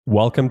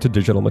Welcome to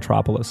Digital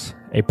Metropolis,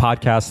 a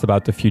podcast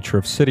about the future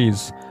of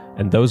cities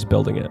and those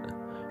building it.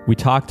 We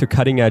talk to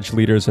cutting-edge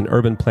leaders in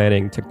urban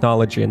planning,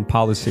 technology, and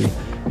policy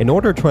in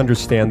order to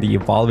understand the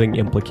evolving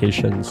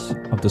implications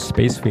of the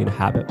space we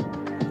inhabit.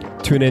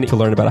 Tune in to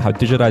learn about how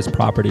digitized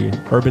property,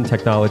 urban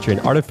technology,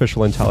 and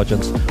artificial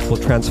intelligence will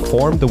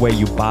transform the way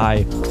you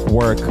buy,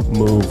 work,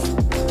 move,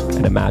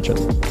 and imagine.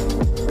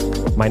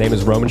 My name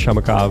is Roman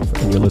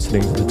Shemakov, and you're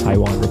listening to the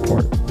Taiwan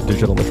Report, the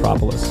Digital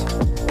Metropolis.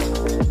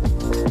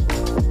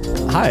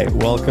 Hi,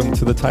 welcome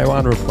to the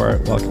Taiwan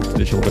Report. Welcome to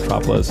Digital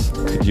Metropolis.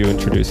 Could you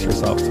introduce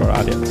yourself to our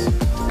audience?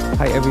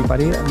 Hi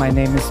everybody, my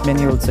name is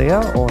Manuel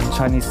Zeher, or in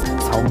Chinese,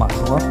 Cao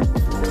Manhua.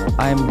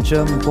 I'm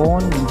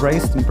German-born and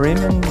raised in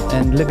Bremen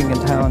and living in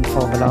Taiwan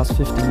for the last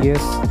 15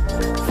 years.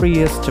 3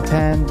 years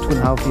Japan,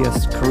 2.5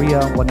 years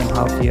Korea,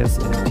 1.5 years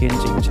in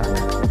Tianjin, China.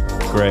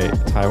 Great,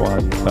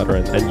 Taiwan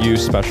veteran. And you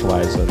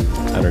specialize in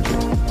energy?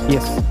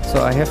 Yes,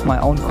 so I have my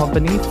own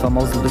company,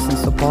 Formosa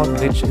Business Support,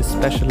 which is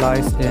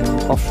specialized in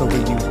offshore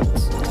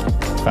renewables.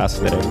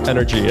 Fascinating.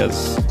 Energy,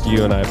 as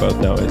you and I both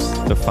know, is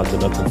the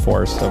fundamental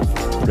force of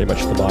pretty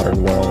much the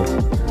modern world.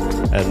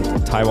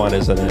 And Taiwan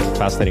is in a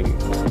fascinating,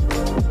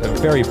 a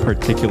very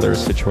particular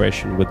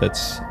situation with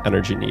its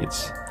energy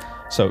needs.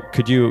 So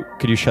could you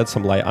shed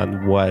some light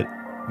on what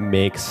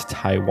makes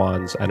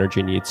Taiwan's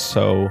energy needs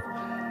so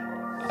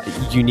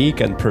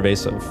unique and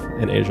pervasive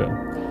in Asia?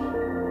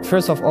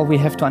 First of all, we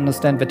have to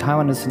understand that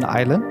Taiwan is an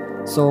island.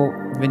 So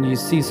when you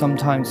see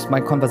sometimes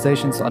my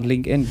conversations on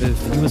LinkedIn with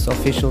US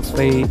officials,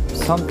 they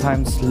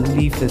sometimes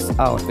leave this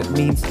out. That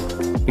means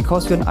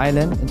because you're an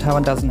island and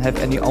Taiwan doesn't have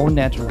any own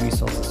natural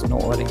resources, no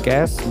oil and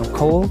gas, no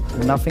coal,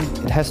 nothing,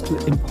 it has to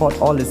import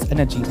all its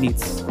energy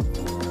needs.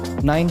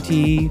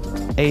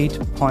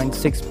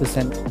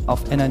 98.6%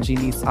 of energy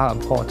needs are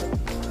imported.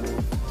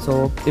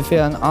 So if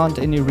there aren't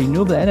any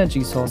renewable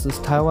energy sources,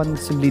 Taiwan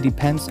simply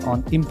depends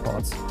on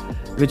imports,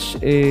 which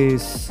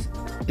is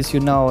you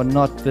know,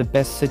 not the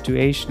best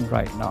situation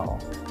right now.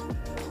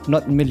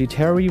 Not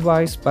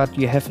military-wise, but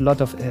you have a lot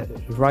of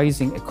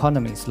rising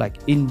economies like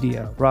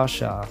India,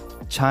 Russia,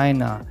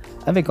 China,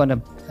 and we're going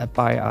to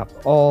buy up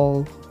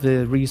all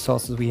the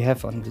resources we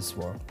have on this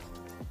world.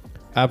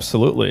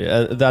 Absolutely.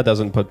 That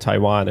doesn't put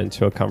Taiwan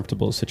into a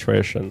comfortable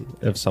situation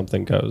if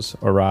something goes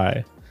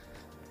awry.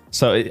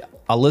 So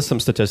I'll list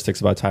some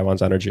statistics about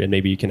Taiwan's energy, and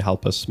maybe you can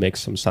help us make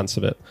some sense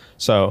of it.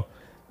 So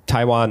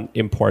Taiwan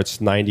imports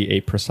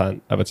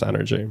 98% of its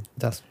energy.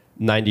 That's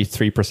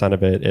 93%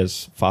 of it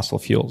is fossil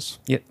fuels.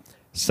 Yep.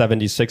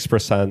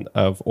 76%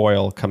 of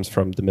oil comes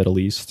from the Middle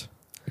East.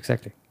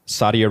 Exactly.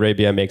 Saudi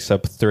Arabia makes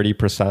up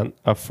 30%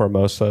 of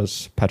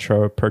Formosa's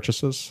petro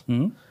purchases.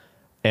 Mm-hmm.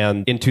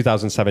 And in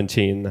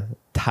 2017,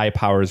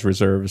 Taipower's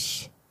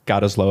reserves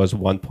got as low as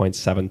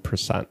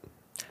 1.7%.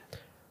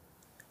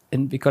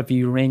 And we got the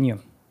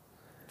uranium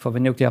for the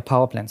nuclear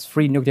power plants,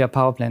 3 nuclear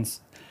power plants.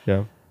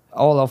 Yeah.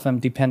 All of them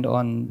depend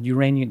on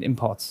uranium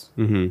imports.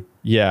 Mm-hmm.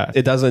 Yeah,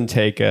 it doesn't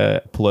take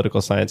a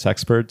political science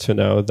expert to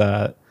know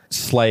that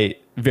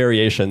slight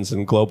variations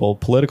in global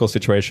political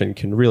situation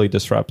can really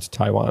disrupt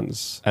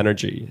Taiwan's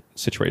energy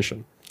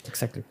situation.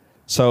 Exactly.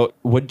 So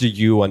what do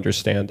you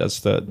understand as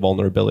the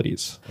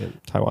vulnerabilities in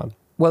Taiwan?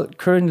 Well,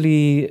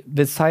 currently,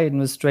 the Tsai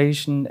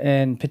administration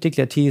and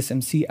particularly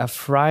TSMC are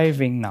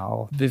thriving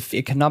now with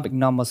economic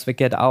numbers that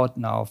get out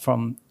now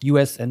from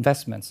US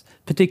investments,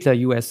 particular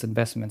US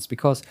investments,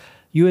 because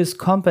US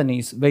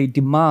companies, they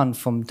demand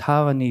from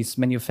Taiwanese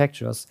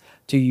manufacturers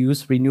to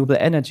use renewable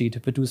energy to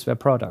produce their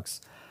products.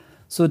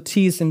 So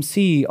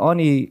TSMC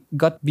only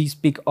got these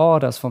big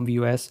orders from the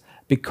US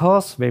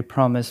because they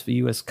promised the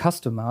US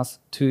customers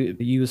to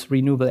use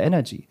renewable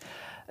energy.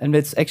 And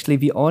that's actually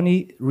the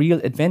only real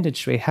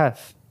advantage they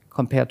have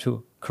compared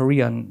to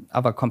Korea and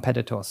other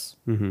competitors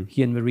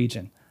here in the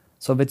region.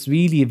 So that's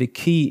really the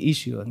key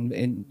issue.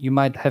 And you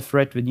might have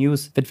read the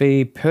news that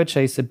they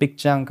purchased a big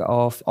chunk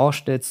of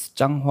Ørsted's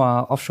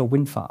Changhua offshore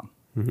wind farm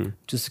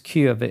to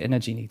secure the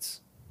energy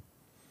needs.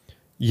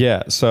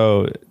 Yeah,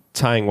 so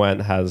Tsai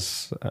Ing-wen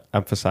has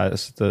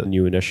emphasized the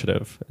new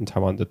initiative in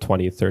Taiwan, the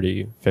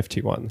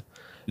 2030-51,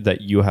 that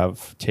you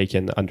have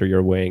taken under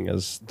your wing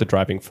as the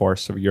driving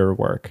force of your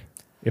work,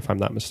 if I'm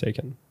not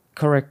mistaken.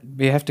 Correct.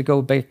 We have to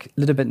go back a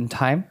little bit in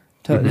time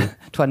to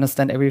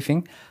understand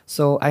everything.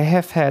 So I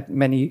have had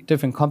many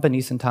different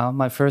companies in Taiwan.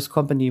 My first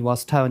company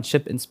was Taiwan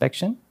Ship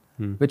Inspection,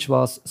 which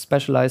was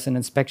specialized in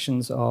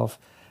inspections of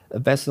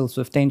vessels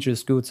with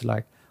dangerous goods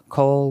like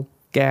coal,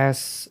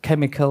 gas,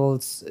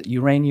 chemicals,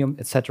 uranium,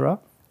 etc.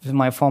 With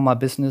my former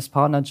business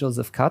partner,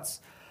 Joseph Katz,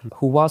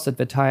 who was at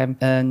the time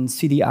an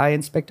CDI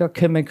inspector,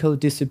 Chemical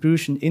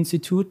Distribution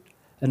Institute,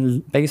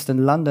 and based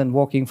in London,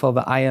 working for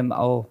the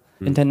IMO,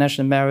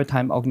 International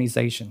Maritime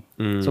Organization.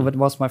 So that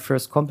was my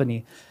first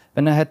company.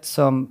 Then I had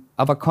some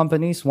other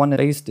companies, one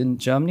based in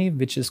Germany,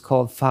 which is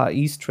called Far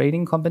East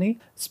Trading Company,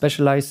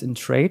 specialized in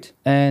trade.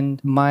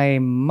 And my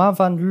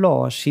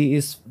mother-in-law,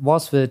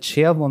 was the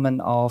chairwoman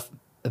of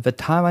the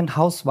Taiwan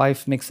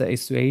Housewife Mixer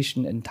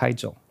Association in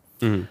Taichung.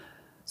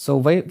 So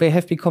they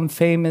have become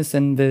famous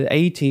in the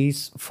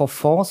 80s for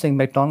forcing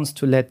McDonald's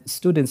to let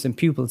students and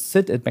pupils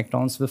sit at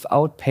McDonald's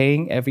without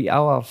paying every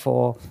hour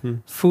for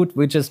food,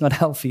 which is not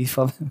healthy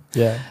for them.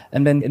 Yeah.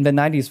 And then in the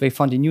 90s, they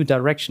found a new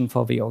direction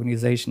for the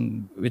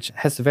organization, which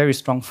has a very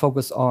strong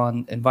focus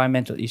on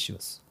environmental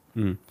issues.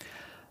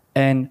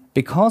 And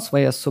because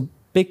they are so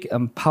big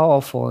and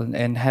powerful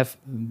and have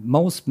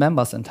most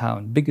members in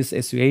town, biggest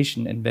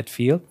association in that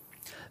field,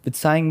 the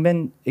Tsai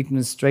Ing-wen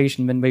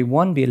administration, when they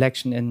won the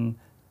election in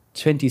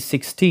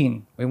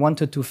 2016, we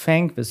wanted to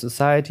thank the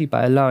society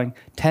by allowing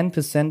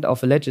 10% of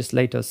the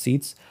legislator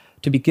seats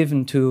to be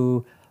given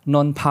to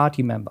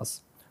non-party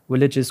members,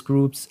 religious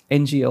groups,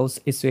 NGOs,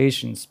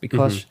 associations,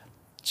 because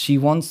she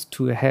wants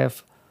to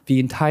have the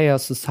entire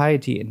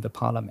society in the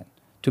parliament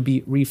to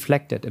be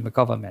reflected in the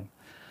government.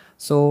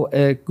 So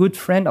a good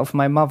friend of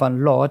my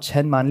mother-in-law,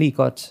 Chen Man-li,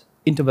 got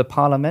into the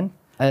parliament.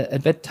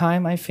 At that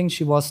time, I think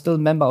she was still a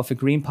member of the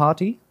Green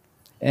Party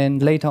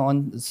and later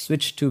on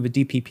switched to the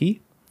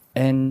DPP.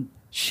 And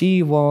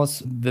she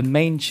was the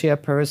main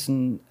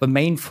chairperson, the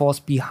main force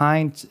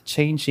behind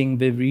changing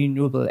the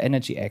Renewable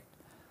Energy Act.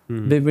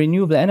 The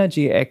Renewable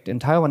Energy Act in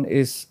Taiwan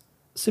is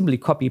simply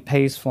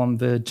copy-paste from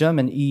the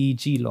German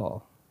EEG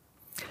law.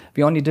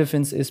 The only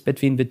difference is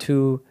between the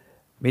two,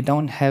 we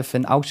don't have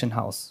an auction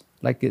house.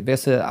 Like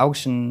there's an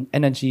auction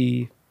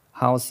energy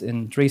house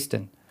in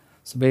Dresden,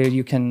 so where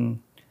you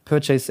can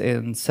purchase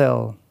and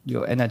sell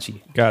your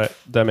energy. Got it.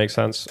 That makes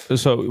sense.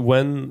 So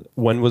when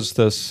was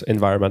this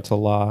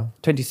environmental law?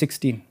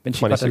 2016, when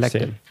she got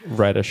elected.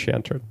 Right as she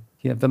entered.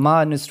 Yeah, the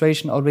Ma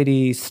administration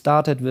already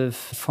started with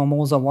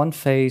Formosa 1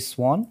 phase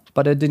 1,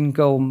 but it didn't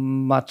go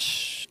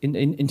much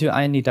into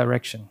any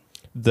direction.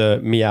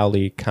 The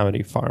Miaoli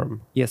County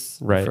Farm. Yes,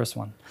 right. The first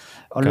one.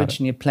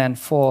 Originally planned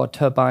 4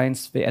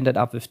 turbines. We ended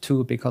up with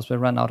 2 because we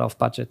ran out of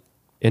budget.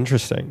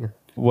 Interesting.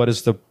 What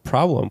is the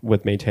problem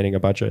with maintaining a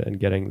budget and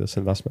getting this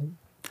investment?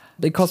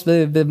 Because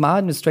the Ma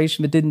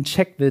administration, they didn't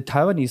check the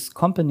Taiwanese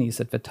companies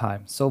at the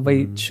time. So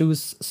they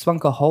choose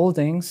Swanker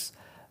Holdings,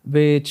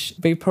 which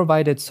they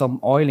provided some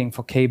oiling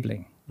for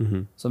cabling.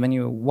 So when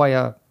you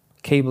wire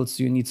cables,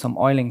 you need some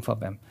oiling for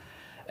them.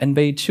 And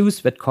they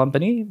choose that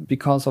company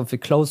because of the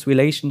close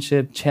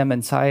relationship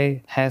Chairman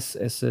Tsai has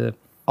as a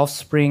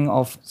offspring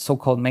of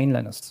so-called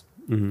mainlanders,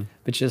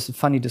 which is a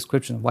funny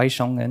description,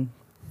 Waishongen.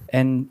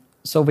 And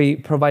so we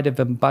provided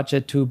them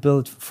budget to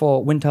build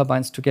 4 wind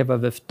turbines together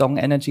with Dong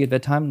Energy at the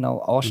time,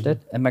 now Ørsted,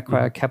 and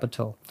Macquarie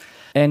Capital.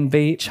 And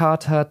they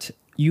chartered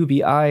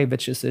UBI,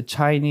 which is a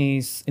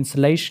Chinese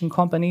installation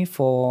company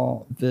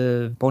for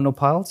the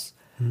monopiles,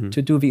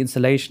 to do the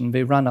installation.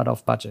 They ran out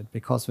of budget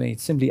because we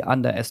simply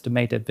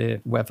underestimated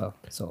the weather.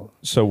 So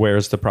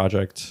where's the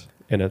project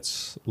in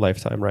its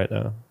lifetime right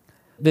now?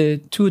 The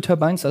 2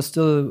 turbines are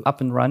still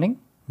up and running,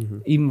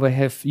 even they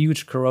have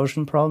huge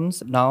corrosion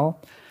problems now.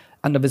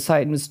 Under the Tsai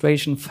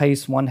administration,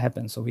 phase 1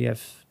 happened. So we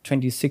have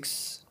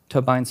 26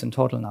 turbines in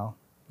total now.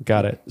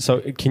 Got it.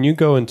 So can you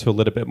go into a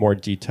little bit more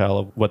detail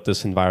of what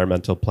this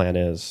environmental plan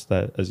is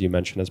that, as you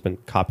mentioned, has been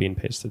copy and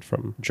pasted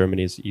from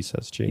Germany's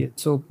ESSG? Yeah,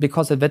 so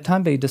because at that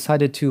time they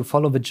decided to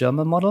follow the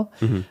German model,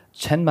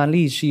 Chen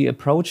Man-li, she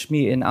approached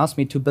me and asked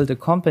me to build a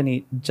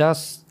company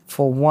just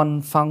for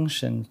one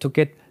function, to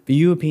get the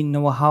European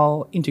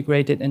know-how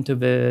integrated into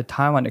the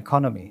Taiwan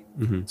economy.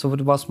 So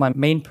it was my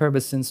main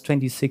purpose since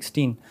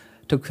 2016,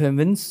 to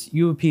convince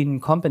European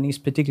companies,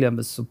 particularly in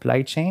the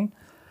supply chain,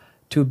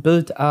 to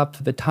build up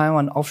the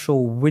Taiwan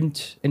offshore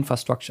wind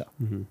infrastructure.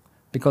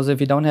 Because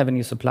if you don't have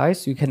any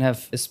supplies, you can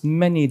have as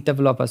many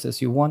developers as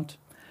you want.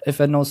 If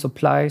there are no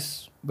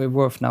supplies, we're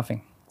worth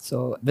nothing.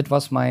 So that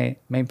was my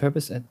main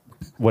purpose.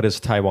 What is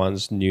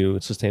Taiwan's new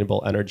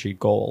sustainable energy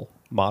goal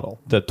model,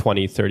 the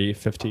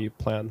 2030-50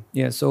 plan?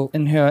 Yeah, so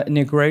in her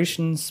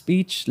inauguration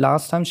speech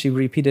last time, she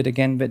repeated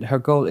again that her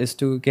goal is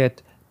to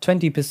get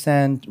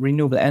 20%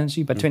 renewable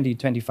energy by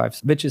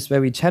 2025, which is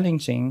very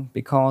challenging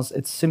because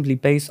it's simply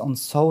based on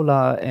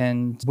solar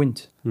and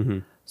wind.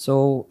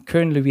 So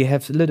currently we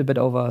have a little bit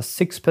over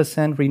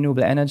 6%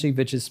 renewable energy,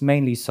 which is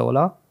mainly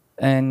solar.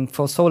 And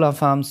for solar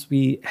farms,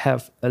 we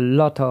have a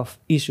lot of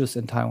issues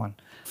in Taiwan.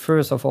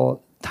 First of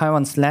all,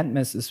 Taiwan's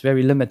landmass is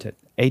very limited.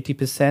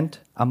 80%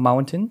 are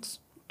mountains,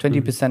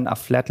 20% are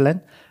flatland.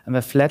 And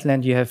with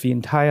flatland, you have the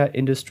entire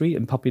industry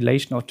and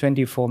population of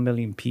 24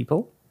 million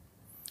people.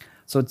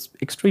 So it's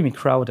extremely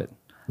crowded.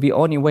 The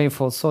only way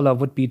for solar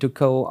would be to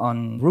go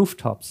on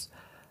rooftops.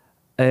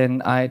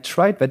 And I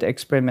tried that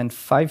experiment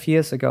 5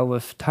 years ago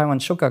with Taiwan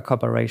Sugar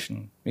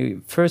Corporation. The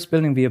first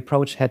building we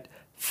approached had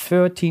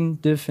 13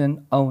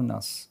 different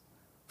owners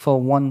for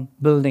one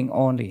building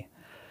only.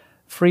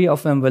 3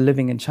 of them were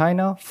living in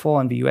China, 4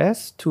 in the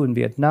US, 2 in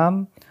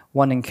Vietnam,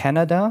 1 in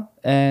Canada,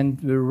 and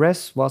the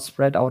rest was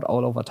spread out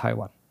all over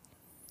Taiwan.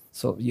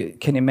 So you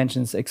can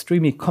imagine it's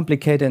extremely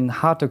complicated and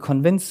hard to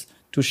convince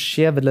to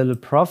share the little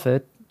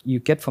profit you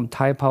get from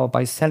Taipower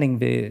by selling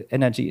the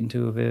energy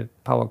into the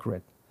power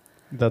grid.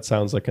 That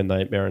sounds like a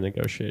nightmare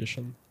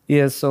negotiation.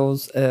 Yeah, so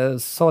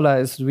solar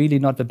is really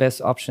not the best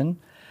option.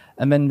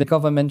 And then the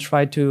government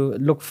tried to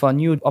look for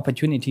new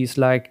opportunities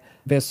like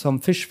There's some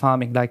fish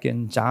farming like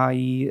in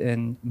Chiayi,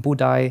 in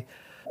Budai,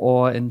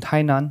 or in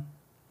Tainan,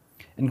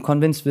 and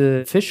convince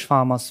the fish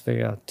farmers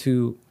there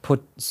to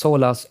put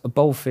solars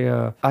above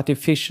their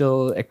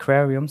artificial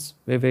aquariums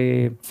where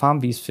they farm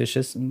these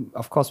fishes. And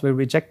of course, we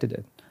rejected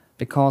it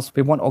because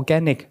we want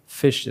organic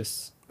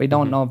fishes. We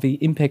don't know the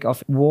impact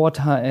of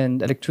water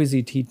and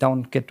electricity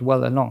don't get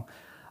well along.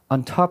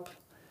 On top,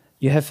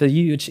 you have a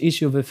huge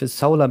issue with the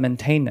solar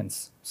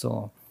maintenance.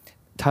 So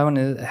Taiwan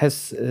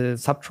has a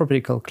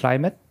subtropical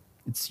climate.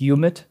 It's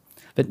humid.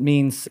 That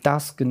means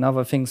dust and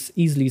other things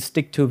easily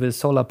stick to the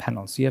solar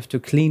panels. You have to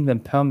clean them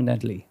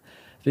permanently.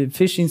 The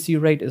efficiency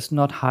rate is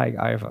not high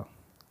either.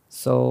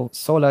 So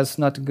solar is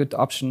not a good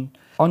option.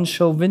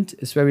 Onshore wind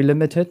is very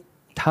limited.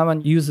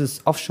 Taiwan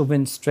uses offshore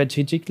wind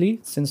strategically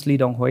since Lee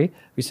Dong-hui.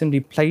 We simply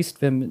placed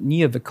them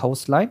near the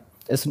coastline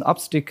as an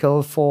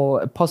obstacle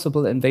for a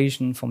possible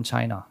invasion from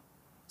China.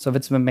 So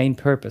that's the main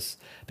purpose.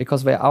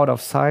 Because we're out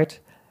of sight,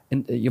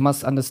 and you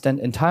must understand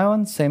in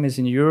Taiwan, same as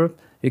in Europe,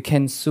 you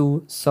can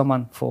sue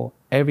someone for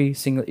every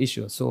single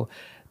issue. So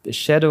the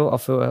shadow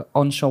of an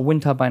onshore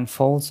wind turbine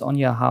falls on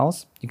your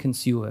house, you can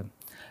sue them.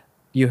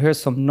 You hear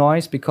some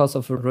noise because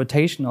of the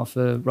rotation of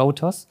the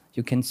rotors,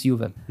 you can sue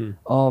them.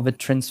 Or the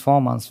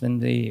transformers when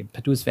they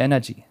produce the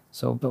energy.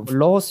 So the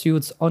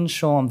lawsuits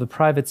onshore on the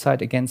private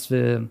side against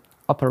the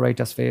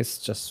operators there is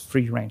just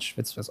free range.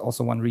 That's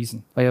also one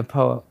reason why you're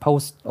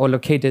posted or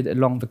located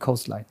along the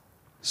coastline.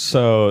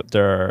 So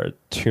there are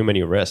too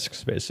many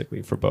risks,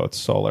 basically, for both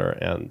solar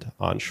and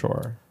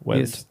onshore wind.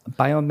 Yes,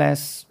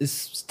 biomass is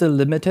still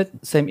limited.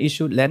 Same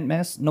issue,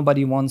 landmass.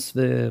 Nobody wants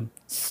the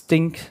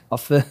stink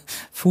of the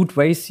food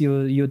waste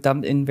you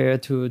dump in there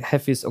to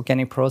have this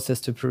organic process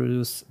to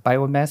produce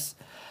biomass.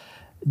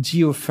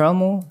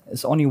 Geothermal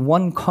is only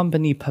one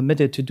company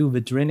permitted to do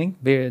the drilling.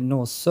 There are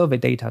no survey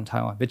data in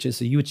Taiwan, which is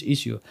a huge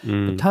issue.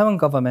 The Taiwan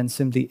government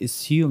simply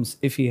assumes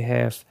if you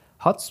have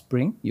hot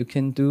spring, you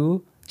can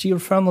do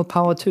geothermal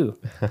power too.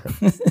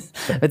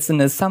 It's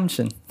an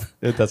assumption.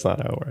 That's not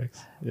how it works.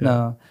 Yeah.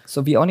 No.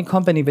 So the only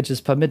company which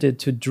is permitted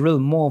to drill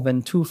more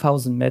than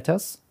 2,000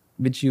 meters,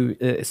 which you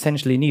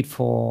essentially need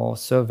for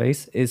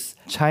surveys, is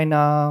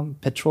China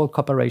Petrol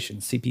Corporation,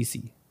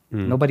 CPC.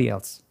 Nobody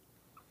else.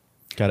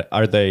 Got it.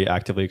 Are they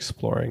actively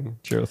exploring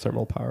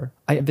geothermal power?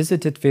 I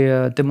visited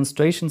their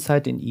demonstration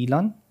site in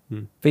Yilan.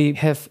 They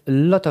have a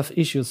lot of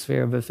issues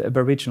there with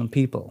Aboriginal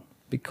people,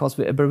 because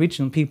the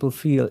Aboriginal people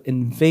feel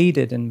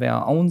invaded in their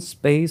own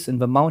space in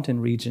the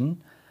mountain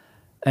region.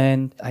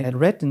 And I had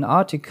read an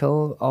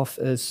article of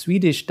a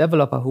Swedish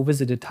developer who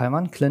visited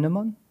Taiwan,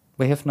 Klinemon.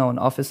 We have now an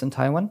office in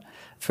Taiwan.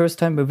 First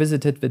time we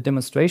visited the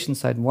demonstration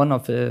site, one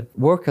of the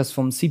workers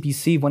from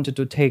CPC wanted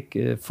to take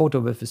a photo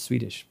with the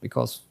Swedish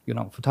because,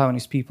 for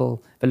Taiwanese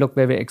people, they look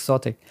very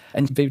exotic.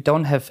 And they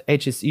don't have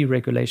HSE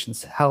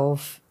regulations,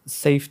 health,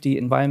 safety,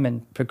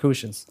 environment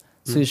precautions.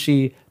 So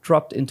she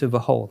dropped into the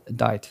hole and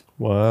died.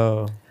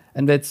 Wow.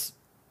 And that's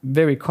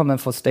very common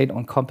for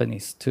state-owned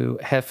companies to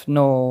have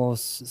no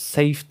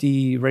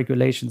safety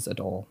regulations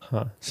at all.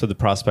 So the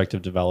prospect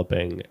of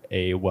developing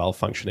a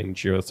well-functioning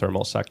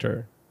geothermal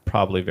sector,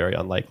 probably very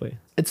unlikely.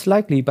 It's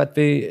likely, but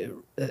it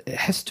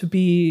has to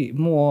be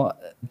more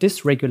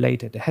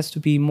dysregulated. It has to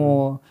be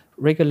more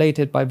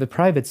regulated by the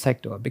private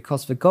sector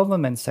because the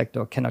government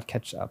sector cannot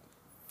catch up.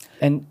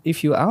 And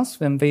if you ask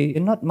them, they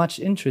are not much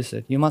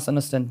interested. You must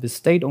understand the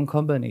state-owned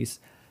companies,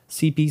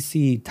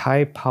 CPC,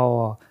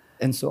 Taipower,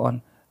 and so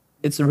on.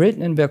 It's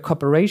written in their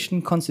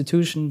corporation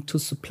constitution to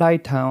supply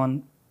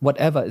Taiwan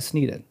whatever is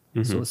needed.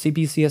 So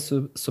CPC has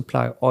to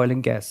supply oil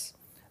and gas.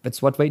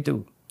 That's what they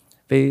do.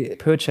 They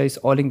purchase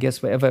oil and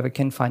gas wherever they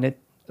can find it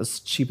as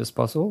cheap as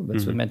possible.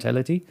 That's the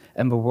mentality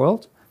in the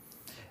world.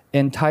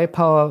 And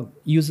Taipower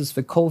uses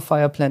the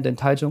coal-fired plant in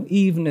Taichung.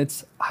 Even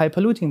it's high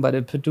polluting, but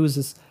it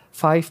produces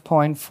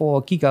 5.4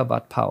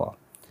 gigawatt power,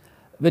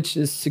 which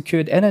is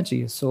secured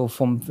energy. So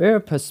from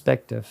their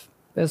perspective,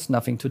 there's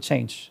nothing to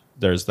change.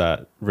 There's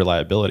that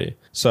reliability.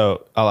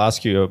 So I'll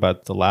ask you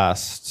about the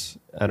last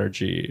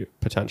energy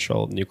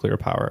potential, nuclear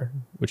power,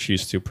 which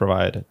used to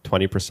provide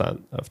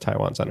 20% of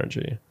Taiwan's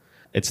energy.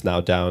 It's now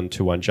down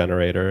to one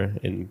generator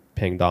in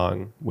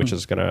Pingdong, which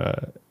is going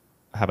to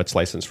have its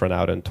license run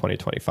out in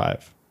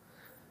 2025.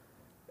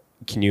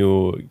 Can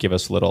you give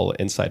us a little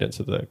insight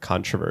into the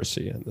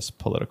controversy and this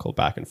political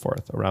back and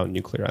forth around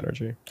nuclear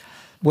energy?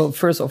 Well,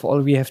 first of all,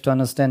 we have to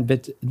understand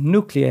that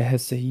nuclear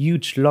has a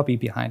huge lobby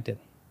behind it.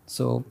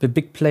 So the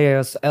big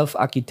players, Elf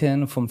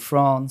Aquitaine from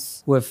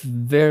France, who have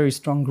very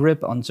strong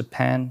grip on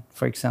Japan,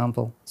 for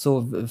example.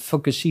 So the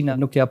Fukushima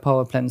nuclear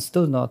power plant is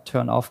still not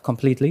turned off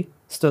completely,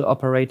 still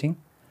operating.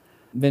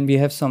 Then we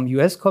have some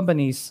US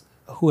companies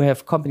who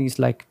have companies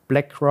like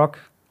BlackRock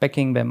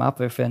backing them up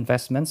with their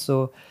investments.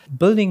 So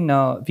building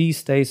now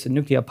these days a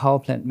nuclear power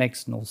plant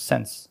makes no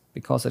sense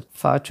because it's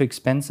far too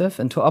expensive,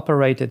 and to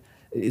operate it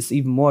is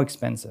even more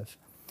expensive.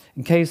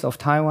 In case of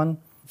Taiwan,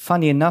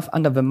 funny enough,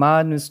 under the Ma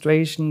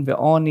administration, the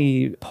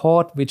only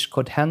port which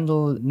could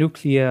handle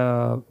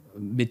nuclear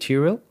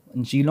material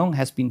in Geelong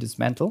has been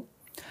dismantled.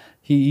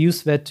 He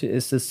used that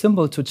as a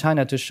symbol to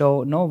China to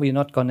show, no, we're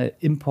not going to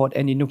import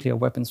any nuclear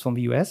weapons from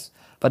the US,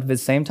 but at the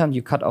same time,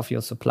 you cut off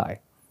your supply.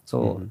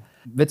 So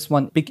that's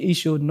one big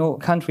issue. No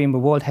country in the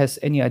world has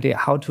any idea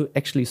how to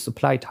actually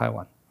supply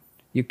Taiwan.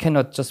 You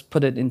cannot just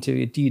put it into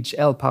a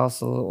DHL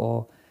parcel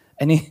or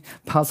any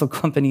parcel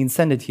company and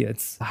send it here.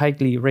 It's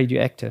highly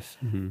radioactive.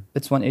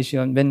 That's one issue.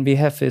 And then we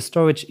have a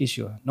storage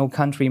issue. No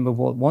country in the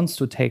world wants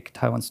to take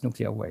Taiwan's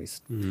nuclear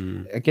waste.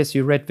 I guess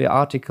you read the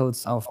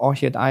articles of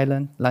Orchid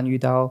Island, Lan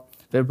Yudao,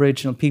 the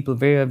Aboriginal people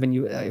there. When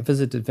you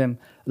visited them,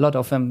 a lot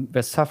of them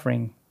were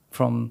suffering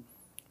from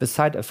the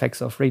side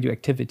effects of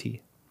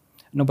radioactivity.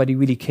 Nobody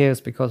really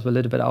cares because we're a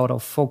little bit out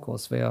of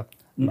focus. We're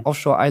an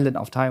offshore island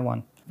of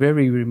Taiwan,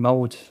 very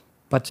remote.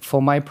 But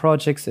for my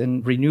projects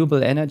in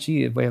renewable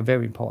energy, they are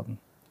very important.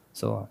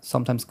 So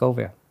sometimes go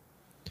there.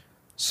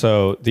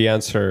 So the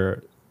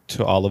answer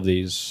to all of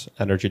these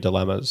energy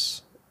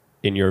dilemmas,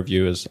 in your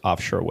view, is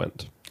offshore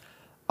wind.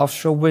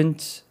 Offshore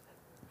wind,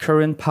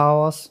 current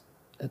powers,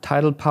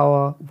 tidal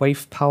power,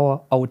 wave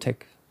power,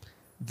 OTEC.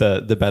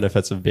 The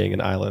benefits of being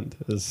an island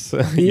is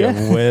you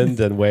have wind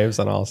and waves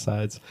on all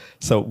sides.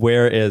 So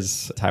where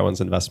is Taiwan's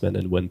investment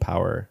in wind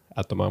power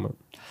at the moment?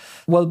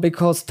 Well,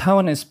 because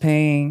Taiwan is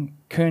paying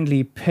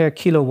currently per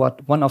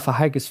kilowatt one of the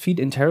highest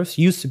feed-in tariffs,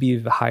 used to be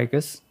the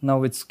highest.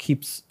 Now it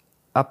keeps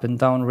up and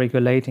down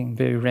regulating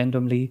very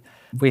randomly.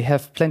 We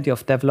have plenty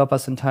of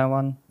developers in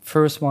Taiwan.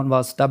 First one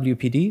was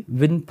WPD,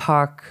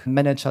 Windpark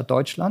Manager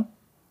Deutschland.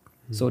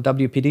 So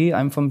WPD,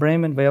 I'm from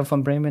Bremen, they are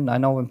from Bremen, I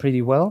know them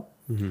pretty well.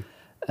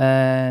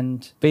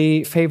 And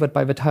they favored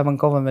by the Taiwan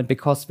government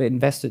because they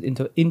invested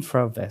into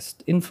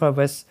InfraWest.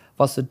 InfraWest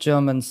was a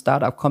German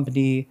startup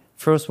company,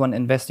 first one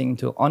investing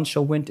into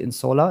onshore wind and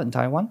solar in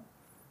Taiwan.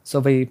 So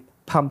they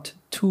pumped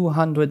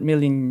 200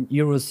 million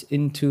euros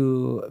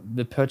into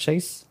the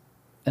purchase.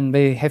 And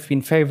they have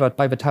been favored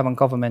by the Taiwan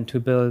government to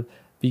build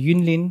the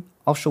Yunlin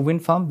offshore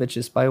wind farm, which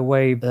is, by the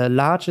way, the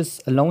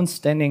largest alone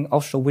standing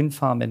offshore wind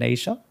farm in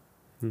Asia.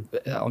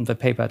 On the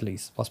paper, at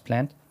least, was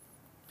planned.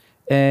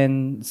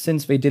 And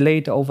since we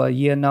delayed over a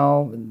year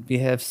now, we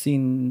have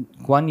seen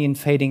Guanyin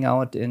fading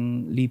out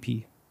in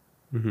Lipi.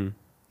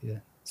 Yeah.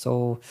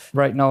 So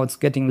right now it's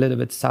getting a little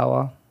bit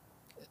sour.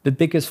 The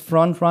biggest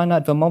front runner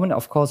at the moment,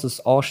 of course, is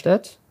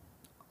Ørsted.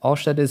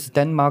 Ørsted is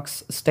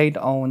Denmark's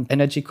state-owned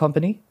energy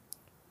company.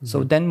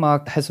 So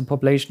Denmark has a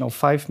population of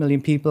 5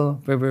 million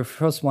people. We were the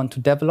first one to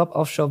develop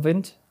offshore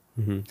wind.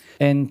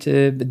 And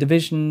the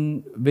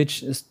division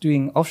which is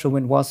doing offshore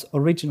wind was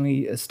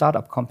originally a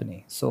startup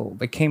company. So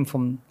they came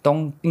from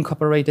Dong,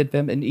 incorporated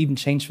them, and even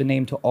changed the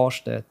name to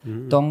Ørsted.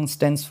 Dong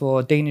stands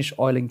for Danish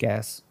oil and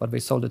gas, but they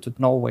sold it to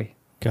Norway.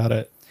 Got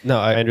it. No,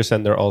 I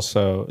understand they're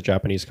also a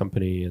Japanese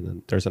company, and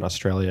then there's an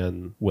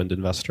Australian wind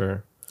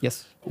investor.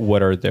 Yes.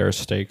 What are their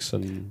stakes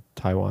in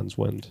Taiwan's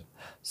wind?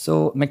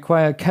 So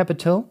Macquarie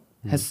Capital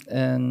has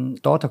a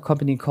daughter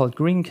company called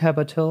Green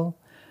Capital.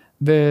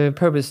 The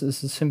purpose is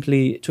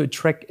simply to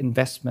attract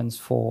investments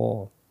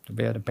for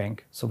the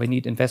bank. So they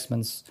need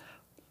investments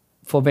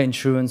for the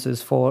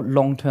insurances, for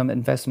long-term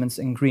investments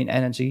in green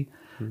energy.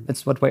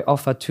 That's what we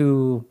offer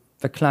to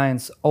the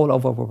clients all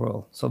over the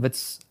world. So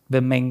that's the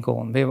main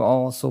goal. They were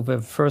also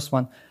the first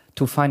one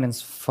to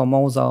finance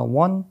Formosa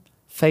 1,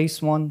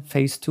 Phase 1,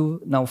 Phase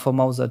 2, now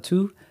Formosa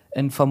 2,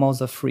 and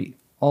Formosa 3.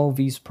 All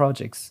these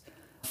projects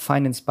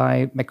financed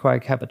by Macquarie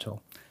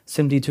Capital,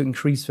 simply to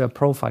increase their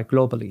profile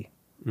globally.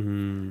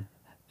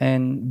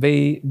 And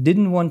they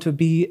didn't want to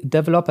be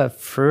developer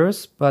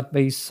first, but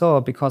they saw,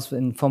 because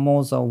in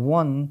Formosa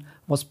 1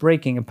 was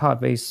breaking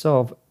apart, they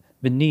saw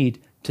the need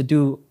to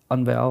do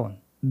on their own.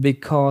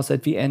 Because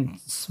at the end,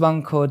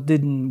 Swanko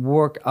didn't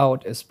work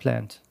out as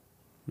planned.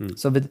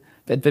 So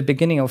at the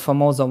beginning of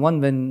Formosa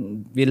 1,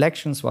 when the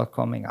elections were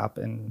coming up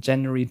in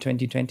January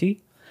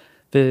 2020,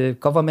 the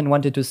government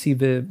wanted to see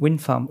the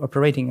wind farm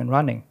operating and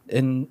running.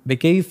 And they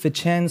gave the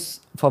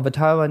chance for the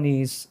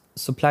Taiwanese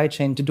supply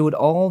chain to do it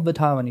all the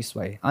Taiwanese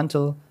way.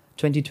 Until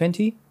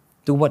 2020,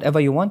 do whatever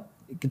you want,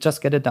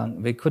 just get it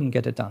done. They couldn't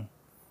get it done.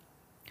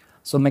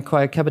 So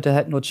Macquarie Capital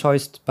had no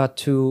choice but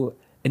to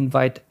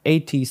invite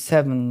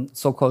 87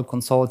 so-called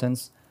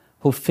consultants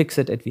who fix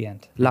it at the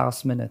end,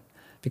 last minute.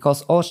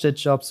 Because Ørsted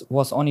jobs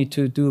was only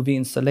to do the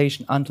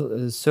installation until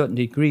a certain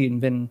degree,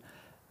 and then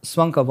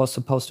Swanka was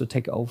supposed to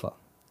take over.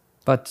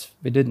 But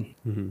we didn't.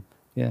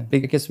 Yeah,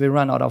 because we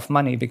ran out of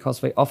money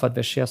because they offered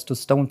their shares to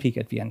Stonepeak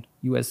at the end,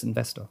 US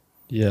investor.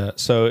 Yeah.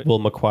 So will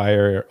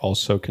Macquarie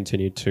also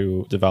continue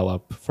to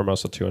develop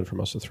Formosa 2 and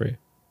Formosa 3?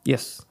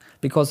 Yes,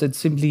 because it's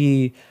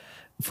simply,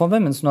 for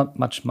them, it's not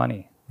much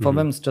money. For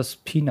them, it's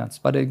just peanuts,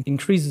 but it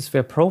increases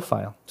their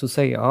profile to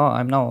say, oh,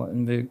 I'm now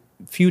in the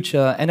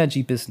future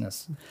energy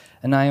business,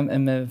 and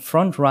I'm a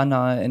front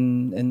runner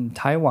in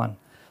Taiwan.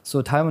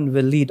 So Taiwan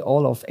will lead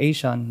all of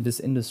Asia in this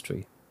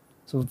industry.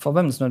 So for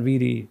them, it's not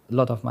really a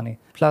lot of money.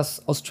 Plus,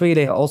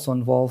 Australia are also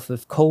involved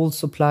with coal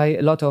supply.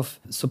 A lot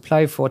of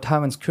supply for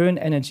Taiwan's current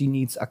energy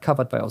needs are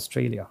covered by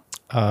Australia.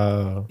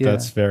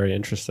 That's very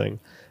interesting.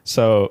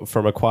 So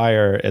for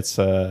Macquarie, it's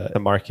a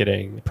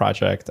marketing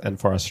project, and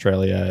for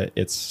Australia,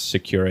 it's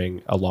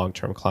securing a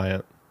long-term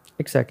client.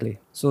 Exactly.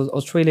 So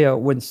Australia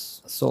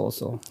wins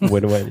also.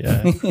 Win-win,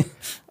 yeah.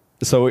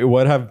 So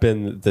what have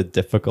been the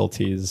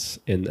difficulties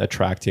in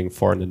attracting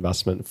foreign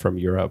investment from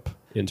Europe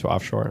into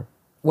offshore?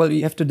 Well,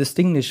 you have to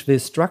distinguish the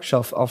structure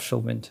of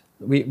offshore wind.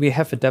 We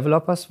have the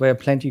developers, we have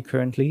plenty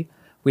currently.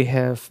 We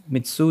have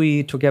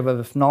Mitsui together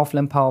with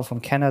Northland Power from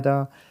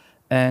Canada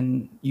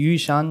and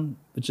Yushan,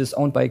 which is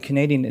owned by a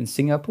Canadian in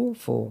Singapore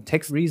for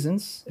tax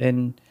reasons.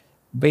 And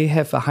they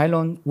have a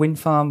Hylon wind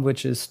farm,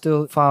 which is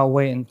still far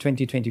away in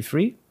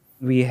 2023.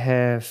 We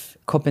have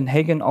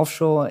Copenhagen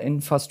Offshore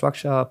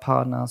Infrastructure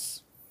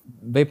Partners.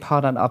 They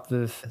partnered up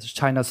with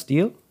China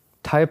Steel.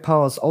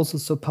 Taipower is also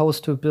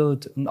supposed to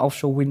build an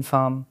offshore wind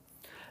farm,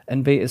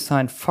 and they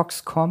assigned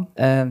Foxconn,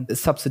 a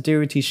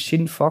subsidiary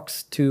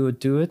Shinfox, to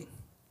do it.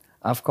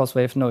 Of course,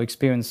 they have no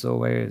experience, so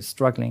we're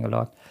struggling a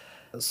lot.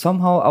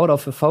 Somehow, out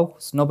of the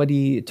focus,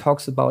 nobody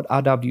talks about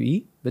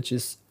RWE, which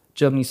is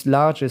Germany's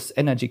largest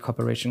energy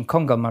corporation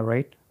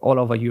conglomerate all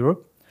over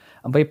Europe.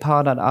 And they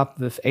partnered up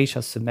with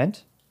Asia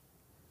Cement,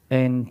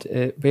 and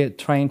we're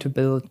trying to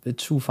build the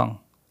Chufang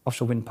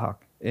offshore wind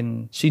park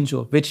in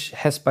Hsinchu, which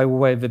has, by the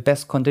way, the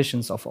best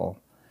conditions of all.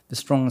 The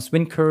strongest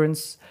wind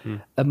currents,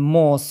 a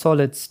more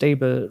solid,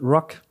 stable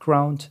rock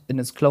ground, and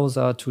it's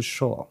closer to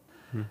shore.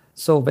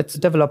 So that's the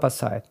developer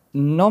side.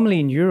 Normally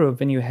in Europe,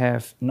 when you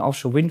have an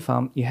offshore wind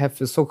farm, you have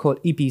the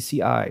so-called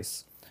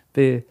EPCIs.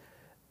 The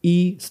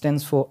E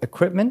stands for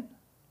equipment,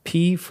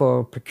 P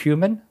for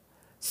procurement,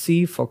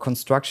 C for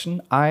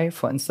construction, I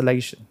for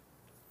installation.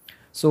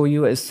 So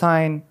you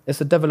assign,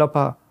 as a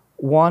developer,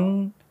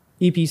 one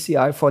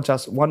EPCI for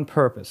just one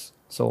purpose.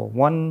 So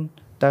one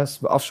does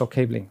the offshore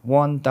cabling,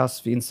 one does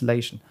the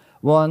installation,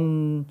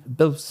 one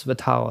builds the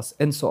towers,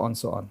 and so on,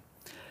 so on.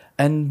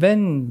 And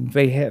then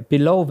they have,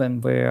 below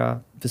them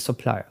were the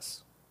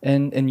suppliers.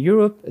 And in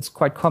Europe, it's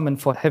quite common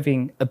for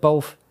having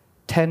above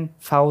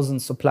 10,000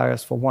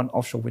 suppliers for one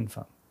offshore wind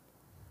farm,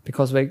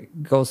 because there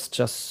goes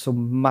just so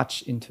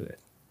much into it.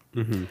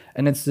 Mm-hmm.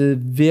 And it's a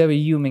very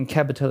human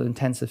capital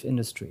intensive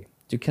industry.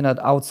 You cannot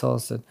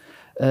outsource it.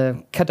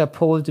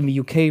 Catapult in the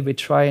UK, we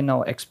try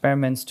now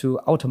experiments to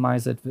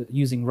automate it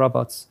using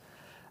robots,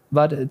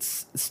 but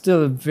it's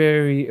still a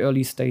very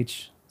early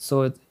stage.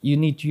 So you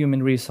need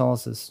human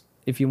resources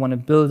if you want to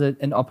build it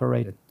and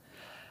operate it.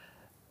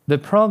 The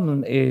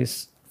problem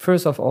is,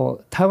 first of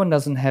all, Taiwan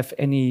doesn't have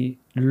any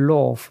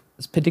law,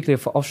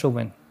 particularly for offshore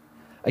wind.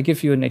 I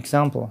give you an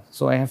example.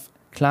 So I have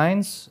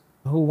clients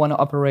who want to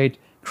operate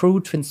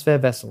crew transfer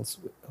vessels,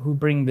 who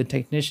bring the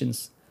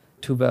technicians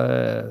to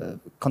the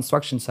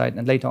construction site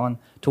and later on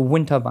to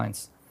wind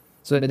turbines.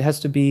 So it has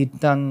to be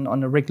done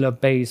on a regular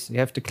basis. You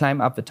have to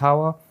climb up the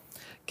tower,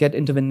 get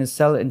into the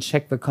nacelle and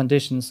check the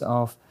conditions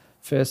of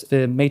first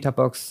the meter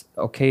box,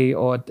 okay,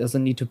 or does it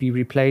need to be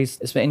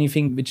replaced? Is there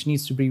anything which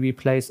needs to be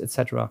replaced,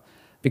 etc.?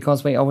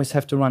 Because we always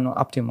have to run on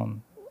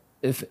optimum.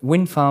 If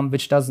wind farm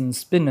which doesn't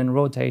spin and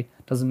rotate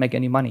doesn't make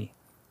any money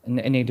in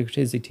any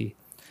electricity.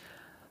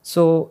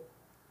 So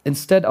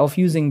instead of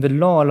using the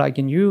law like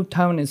in Europe,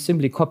 Taiwan is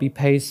simply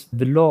copy-paste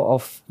the law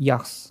of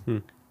yachts.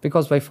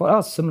 Because they for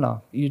us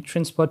similar. You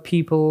transport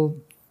people.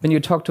 When you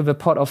talk to the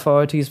port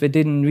authorities, they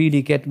didn't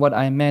really get what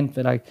I meant.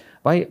 They're like,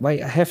 why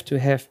I have to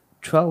have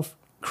 12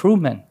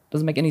 crewmen?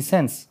 Doesn't make any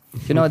sense.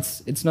 You know,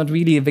 it's not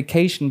really a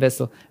vacation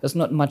vessel. There's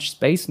not much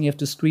space, and you have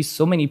to squeeze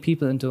so many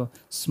people into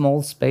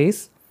small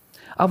space.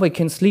 They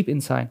can sleep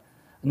inside.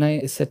 And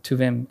I said to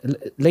them,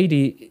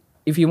 lady,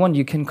 if you want,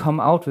 you can come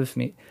out with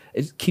me.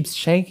 It keeps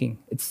shaking.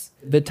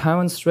 The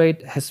Taiwan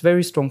Strait has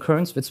very strong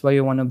currents. That's why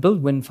you want to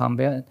build wind farm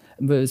there.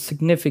 The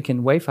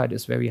significant wave height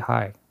is very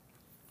high.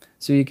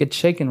 So you get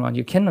shaken around.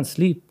 You cannot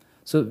sleep.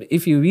 So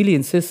if you really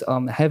insist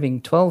on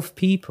having 12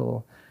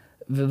 people,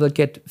 they will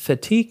get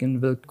fatigue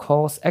and will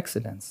cause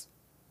accidents.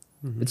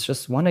 Mm-hmm. It's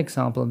just one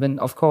example. Then,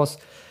 of course,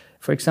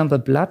 for example,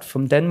 Blood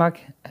from Denmark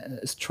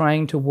is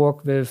trying to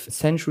work with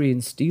Century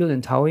and Steel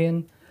in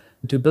Taoyuan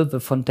to build the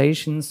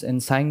foundations,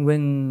 and Sang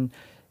Win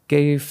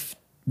gave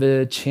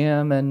the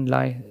chairman,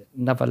 I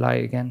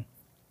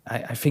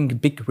think a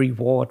big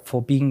reward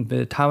for being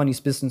the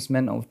Taiwanese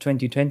businessman of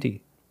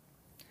 2020.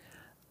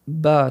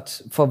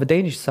 But for the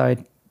Danish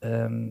side,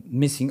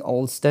 missing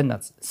all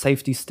standards,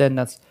 safety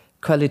standards,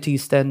 quality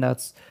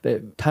standards.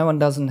 Taiwan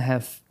doesn't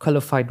have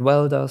qualified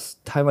welders.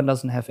 Taiwan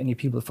doesn't have any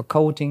people for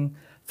coating,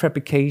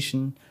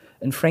 fabrication.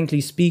 And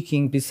frankly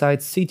speaking,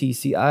 besides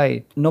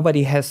CDCI,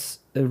 nobody has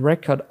a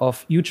record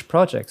of huge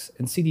projects.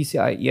 And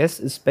CDCI, yes,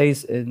 is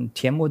based in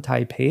Tianmu,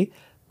 Taipei,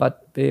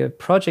 but the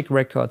project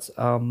records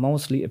are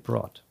mostly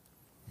abroad.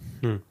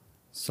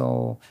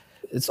 So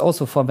it's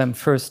also for them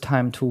first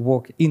time to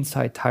work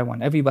inside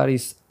Taiwan.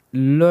 Everybody's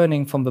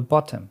learning from the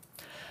bottom.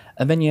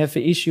 And then you have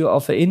the issue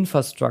of the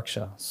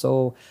infrastructure.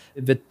 So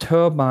the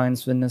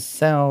turbines, the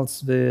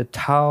nacelles, the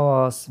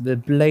towers, the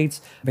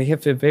blades, they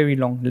have a very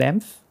long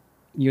length.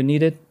 You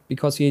need it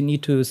because you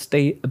need to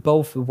stay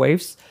above the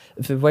waves.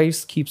 If the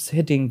waves keeps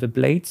hitting the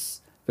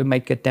blades, they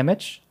might get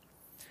damage.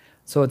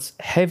 So it's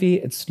heavy,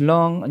 it's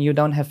long, and you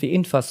don't have the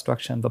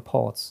infrastructure in the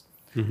ports.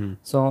 Mm-hmm.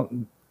 So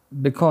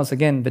because,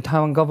 again, the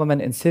Taiwan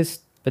government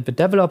insists But the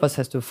developers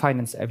has to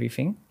finance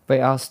everything. They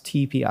asked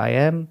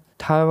TPIM,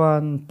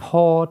 Taiwan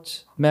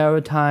Port,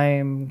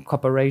 Maritime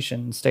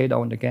Corporation,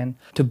 state-owned again,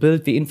 to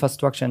build the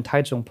infrastructure in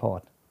Taichung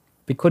Port.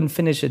 We couldn't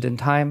finish it in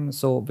time,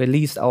 so they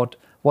leased out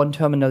one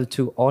terminal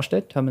to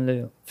Ørsted,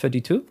 Terminal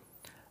 32,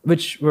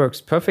 which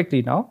works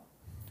perfectly now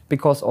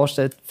because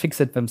Ørsted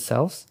fixed it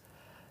themselves.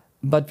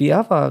 But the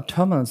other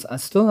terminals are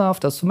still,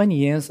 after so many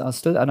years, are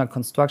still under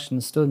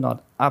construction, still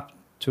not up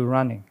to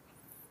running.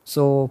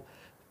 So,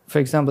 for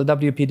example,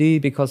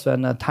 WPD, because they're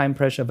under time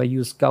pressure, they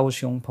use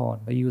Kaohsiung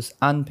Port, they use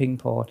Anping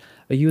Port,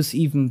 they use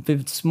even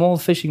the small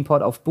fishing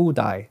port of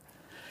Budai.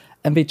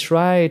 And they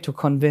try to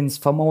convince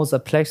Formosa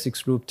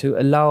Plastics Group to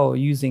allow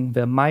using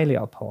the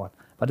Mailia port.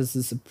 But this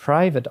is a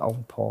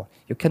private-owned port.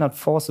 You cannot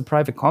force a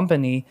private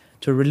company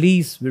to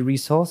release the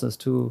resources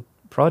to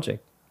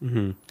project.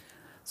 Mm-hmm.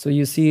 So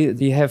you see,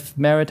 we have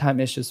maritime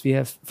issues, we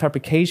have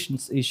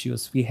fabrications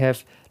issues, we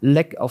have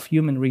lack of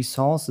human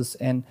resources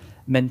and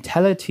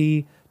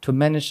mentality to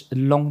manage a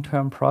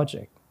long-term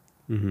project.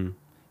 Mm-hmm.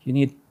 You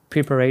need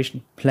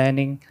preparation,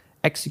 planning,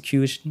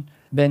 execution,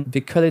 then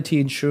the quality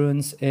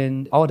insurance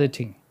and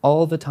auditing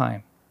all the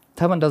time.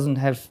 Taiwan doesn't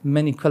have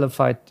many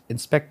qualified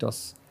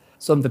inspectors.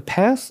 So in the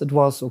past, it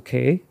was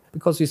okay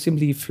because you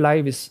simply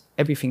fly with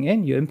everything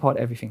in, you import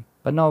everything.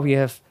 But now we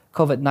have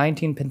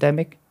COVID-19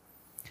 pandemic.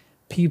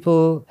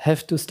 People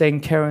have to stay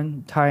in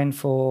quarantine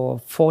for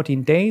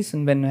 14 days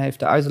and then have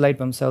to isolate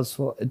themselves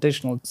for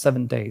additional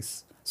 7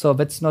 days. So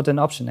that's not an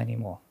option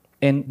anymore.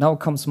 And now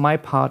comes my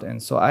part in.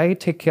 So I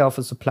take care of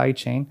the supply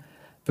chain.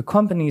 The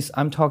companies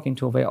I'm talking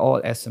to, they're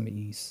all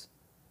SMEs.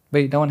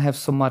 They don't have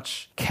so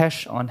much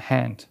cash on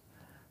hand.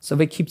 So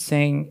they keep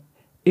saying,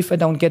 if I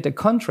don't get a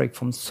contract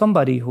from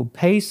somebody who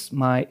pays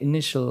my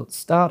initial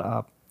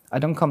startup, I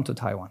don't come to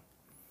Taiwan.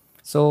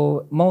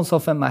 So most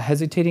of them are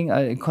hesitating.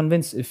 I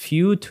convince a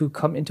few to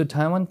come into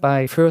Taiwan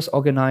by first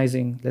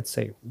organizing, let's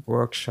say,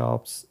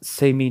 workshops,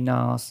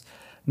 seminars,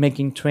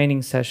 making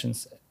training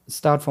sessions,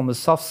 start from the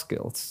soft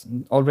skills.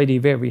 Already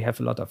there we have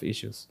a lot of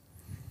issues.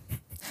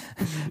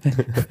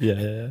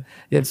 Yeah,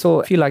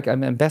 so I feel like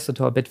I'm an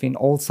ambassador between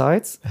all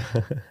sides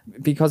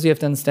because you have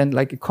to understand,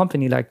 like a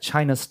company like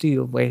China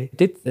Steel, they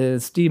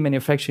did steel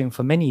manufacturing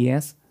for many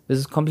years. This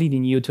is completely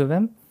new to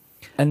them.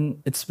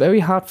 And it's very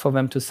hard for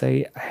them to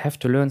say, I have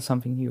to learn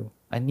something new.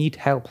 I need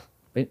help.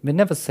 They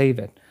never say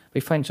that.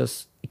 They find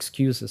just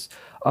excuses.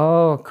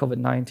 Oh,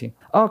 COVID-19.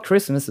 Oh,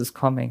 Christmas is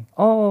coming.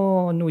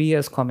 Oh, New Year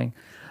is coming.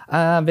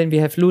 When we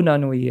have Lunar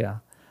New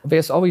Year.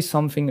 There's always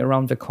something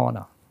around the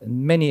corner.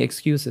 Many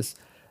excuses.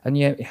 And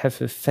you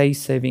have a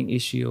face-saving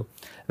issue.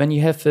 When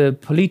you have the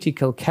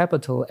political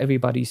capital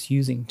everybody's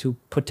using to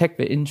protect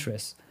their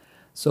interests.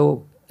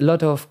 So a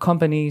lot of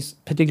companies,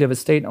 particularly the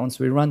state-owned,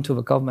 will run to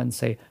the government and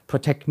say,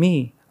 protect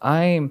me.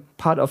 I'm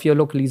part of your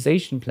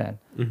localization plan.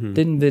 Mm-hmm.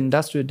 Didn't the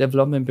Industrial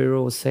Development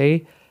Bureau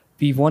say,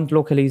 we want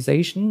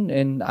localization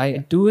and I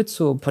do it,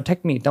 so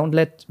protect me. Don't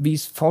let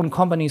these foreign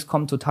companies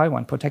come to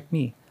Taiwan, protect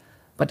me.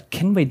 But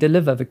can we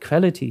deliver the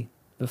quality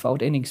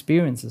without any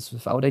experiences,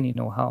 without any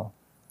know-how?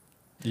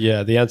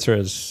 Yeah, the answer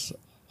is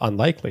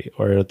unlikely,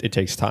 or it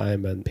takes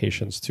time and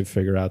patience to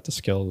figure out the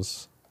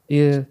skills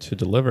to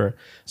deliver.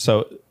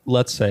 So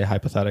let's say,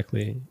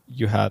 hypothetically,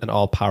 you had an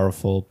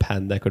all-powerful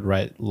pen that could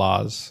write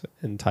laws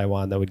in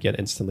Taiwan that would get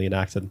instantly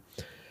enacted.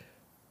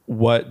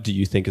 What do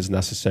you think is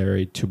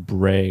necessary to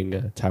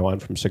bring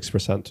Taiwan from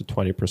 6% to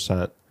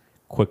 20%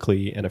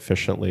 quickly and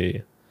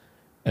efficiently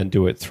and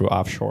do it through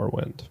offshore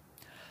wind?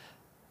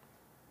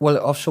 Well,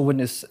 offshore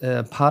wind is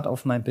part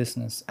of my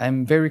business.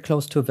 I'm very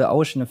close to the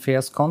Ocean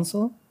Affairs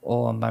Council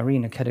or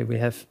Marine Academy. We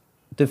have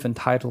different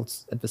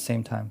titles at the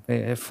same time.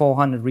 We have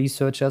 400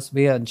 researchers.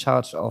 We are in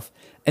charge of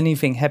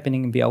anything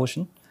happening in the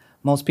ocean.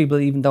 Most people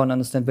even don't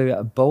understand we are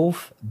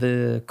above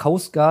the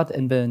Coast Guard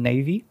and the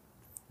Navy.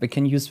 We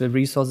can use the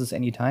resources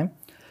anytime.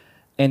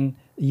 And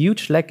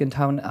huge lack in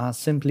Taiwan are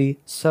simply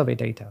survey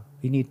data.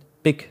 We need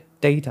big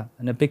data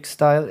and a big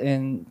style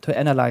to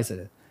analyze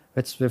it.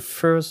 That's the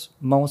first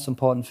most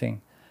important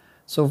thing.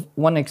 So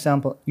one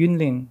example,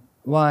 Yunlin,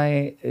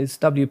 why is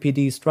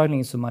WPD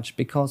struggling so much?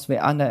 Because they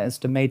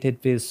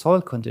underestimated the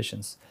soil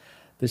conditions.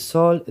 The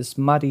soil is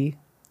muddy,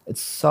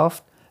 it's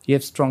soft, you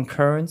have strong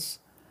currents,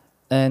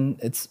 and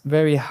it's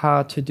very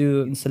hard to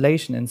do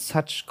installation in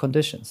such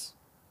conditions.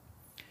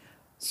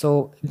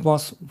 So it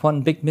was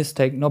one big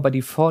mistake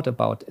nobody thought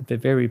about at the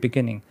very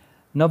beginning.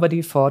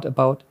 Nobody thought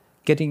about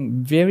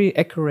getting very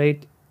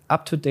accurate,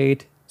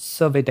 up-to-date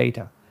survey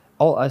data,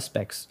 all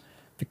aspects,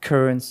 the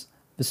currents,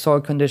 the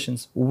soil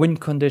conditions, wind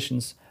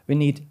conditions. We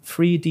need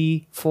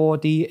 3D,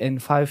 4D, and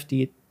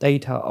 5D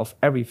data of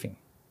everything.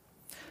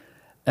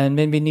 And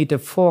then we need a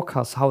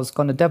forecast how it's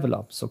going to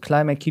develop. So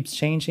climate keeps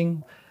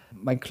changing.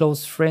 My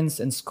close friends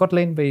in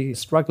Scotland, they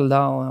struggle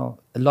now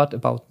a lot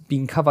about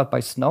being covered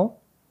by snow.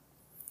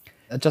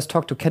 I just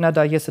talked to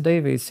Canada yesterday.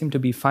 They seem to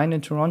be fine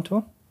in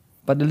Toronto.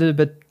 But a little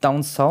bit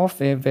down south,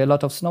 there are a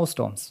lot of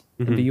snowstorms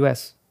in the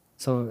US.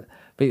 So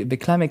the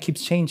climate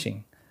keeps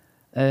changing.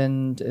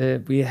 And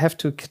we have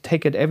to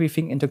take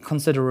everything into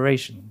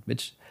consideration,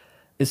 which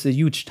is a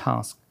huge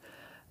task.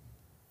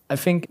 I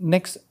think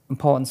next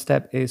important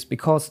step is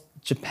because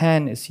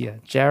Japan is here,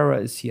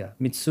 JERA is here,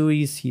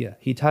 Mitsui is here,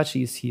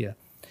 Hitachi is here.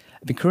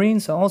 The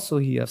Koreans are also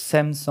here,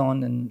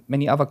 Samsung and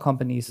many other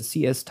companies,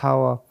 CS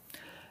Tower.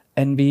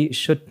 And we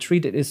should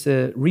treat it as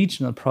a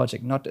regional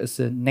project, not as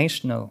a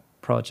national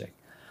project.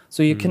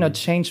 So you cannot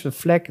change the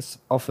flags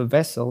of the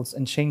vessels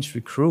and change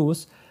the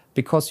crews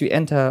because you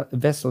enter a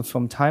vessel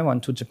from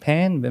Taiwan to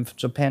Japan, then from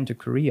Japan to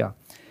Korea.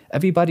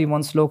 Everybody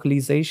wants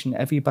localization.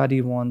 Everybody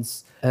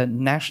wants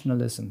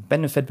nationalism,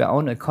 benefit their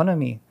own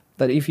economy.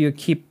 But if you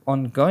keep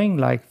on going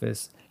like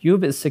this,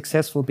 Europe is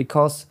successful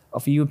because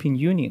of the European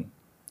Union.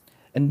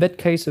 In that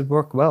case, it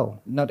worked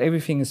well. Not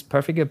everything is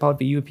perfect about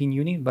the European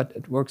Union, but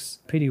it works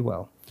pretty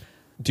well.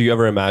 Do you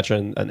ever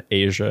imagine an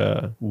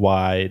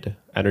Asia-wide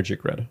energy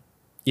grid?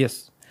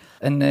 Yes.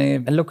 And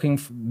I'm looking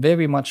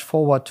very much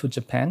forward to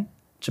Japan.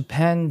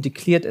 Japan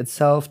declared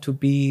itself to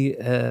be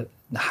a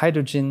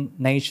hydrogen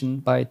nation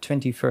by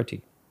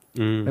 2030.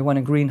 They want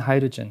a green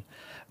hydrogen.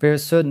 There are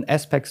certain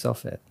aspects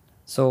of it.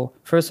 So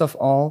first of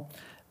all,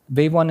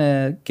 they want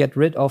to get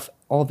rid of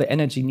all the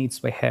energy needs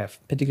they have,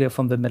 particularly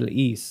from the Middle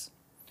East.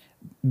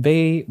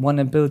 They want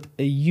to build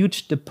a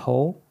huge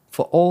depot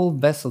for all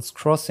vessels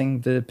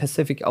crossing the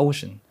Pacific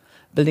Ocean,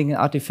 building an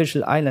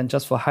artificial island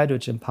just for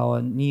hydrogen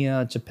power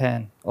near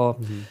Japan or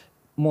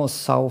more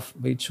south,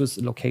 they choose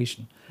a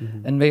location.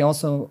 And they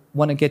also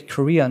want to get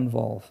Korea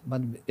involved.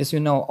 But as you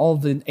know, all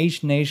the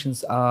Asian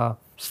nations are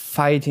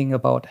fighting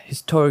about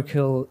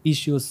historical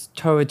issues,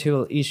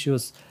 territorial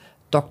issues,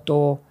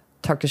 Dokdo,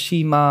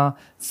 Takashima,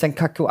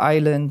 Senkaku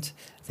Island,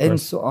 and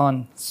so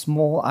on.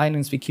 Small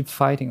islands we keep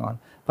fighting on.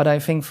 But I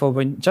think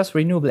for just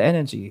renewable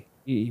energy,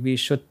 we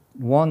should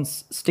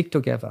once stick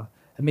together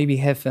and maybe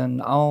have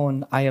an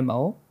own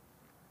IMO.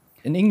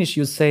 In English,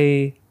 you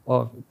say,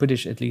 or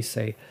British at least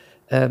say,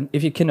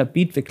 if you cannot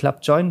beat the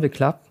club, join the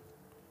club.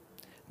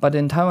 But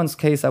in Taiwan's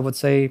case, I would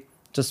say,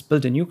 just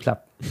build a new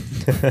club.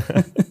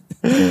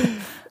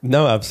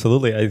 No,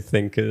 absolutely. I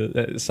think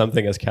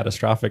something as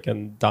catastrophic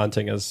and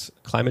daunting as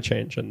climate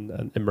change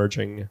and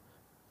emerging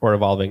or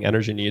evolving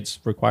energy needs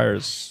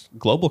requires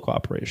global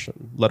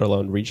cooperation, let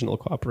alone regional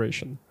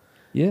cooperation.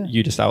 Yeah.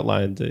 You just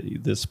outlined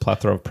this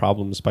plethora of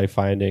problems by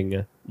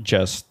finding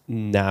just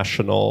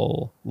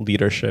national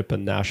leadership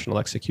and national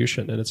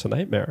execution, and it's a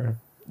nightmare.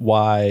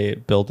 Why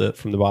build it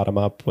from the bottom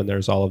up when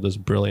there's all of this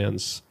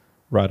brilliance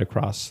right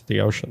across the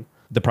ocean?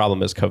 The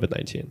problem is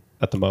COVID-19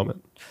 at the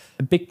moment.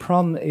 A big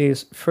problem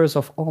is, first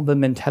of all, the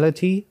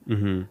mentality.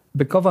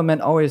 The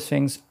government always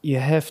thinks you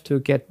have to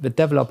get the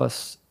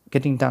developers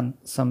getting done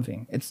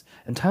something. It's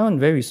in Taiwan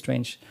very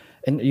strange.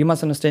 And you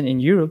must understand, in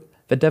Europe,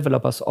 the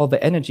developers, all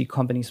the energy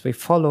companies, they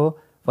follow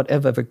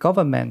whatever the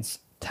governments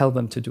tell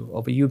them to do,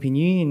 or the European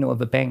Union or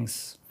the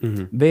banks.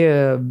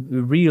 They're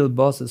the real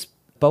bosses,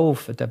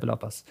 both the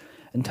developers.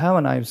 In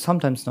Taiwan, I'm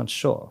sometimes not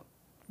sure.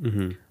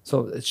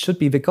 So it should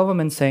be the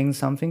government saying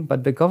something,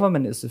 but the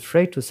government is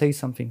afraid to say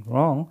something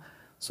wrong.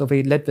 So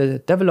they let the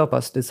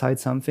developers decide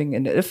something.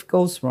 And if it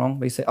goes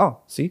wrong, they say, oh,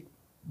 see,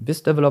 this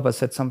developer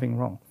said something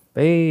wrong.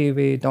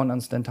 They don't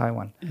understand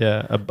Taiwan.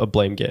 Yeah, a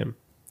blame game.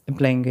 A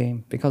blame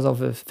game because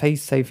of a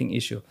face-saving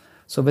issue.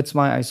 So that's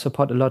why I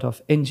support a lot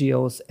of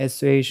NGOs,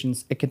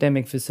 associations,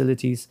 academic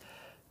facilities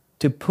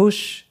to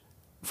push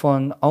for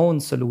an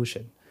own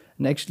solution.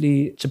 And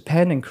actually,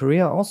 Japan and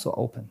Korea are also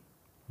open.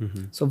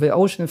 So the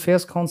Ocean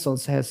Affairs Council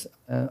has,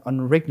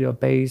 on a regular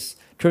basis,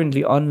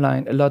 currently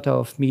online, a lot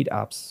of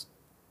meetups.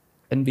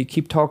 And we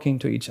keep talking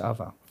to each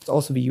other. It's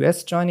also the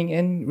US joining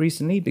in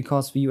recently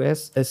because the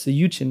US is a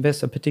huge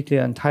investor,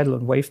 particularly in tidal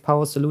and wave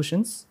power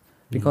solutions,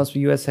 because the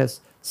US has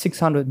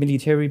 600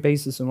 military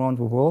bases around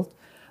the world.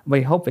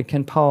 We hope we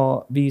can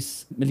power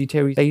these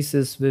military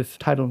bases with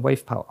tidal and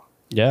wave power.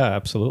 Yeah,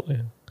 absolutely.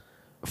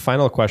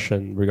 Final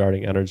question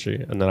regarding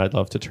energy, and then I'd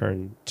love to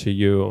turn to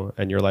you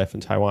and your life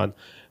in Taiwan.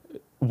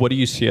 What do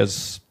you see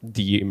as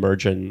the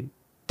emergent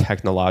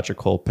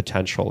technological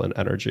potential in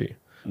energy?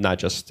 Not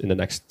just in the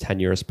next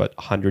 10 years, but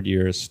 100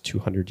 years,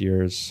 200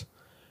 years.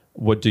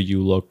 What do you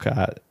look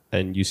at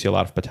and you see a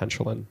lot of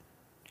potential in?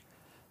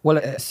 Well,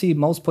 I see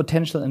most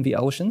potential in the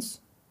oceans.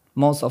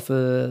 Most of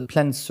the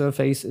planet's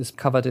surface is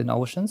covered in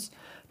oceans.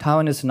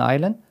 Taiwan is an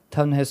island.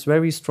 Taiwan has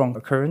very strong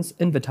currents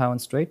in the Taiwan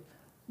Strait,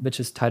 which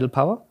is tidal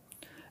power,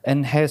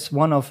 and has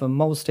one of the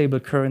most stable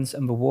currents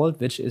in the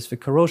world, which is the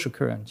Kuroshio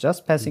Current,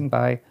 just passing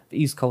by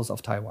the east coast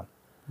of Taiwan.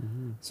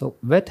 So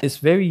that is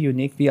very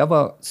unique. The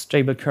other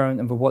stable current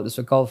in the world is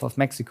the Gulf of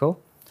Mexico.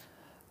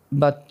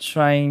 But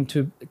trying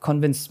to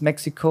convince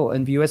Mexico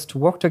and the US to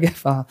work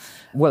together,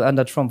 well,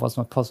 under Trump was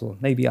not possible.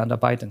 Maybe under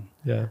Biden.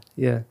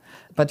 Yeah.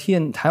 But here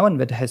in Taiwan,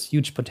 that has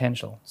huge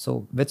potential.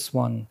 So that's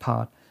one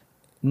part.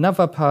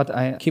 Another part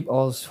I keep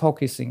always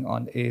focusing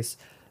on is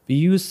we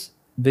use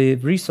the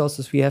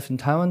resources we have in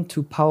Taiwan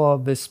to power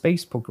the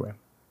space program.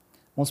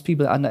 Most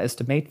people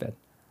underestimate that.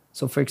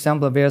 So, for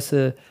example, there's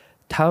a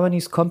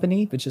Taiwanese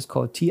company which is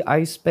called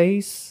TI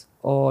Space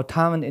or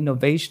Taiwan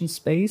Innovation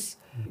Space.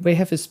 They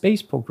have a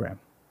space program.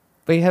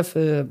 They have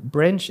a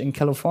branch in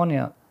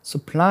California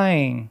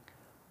supplying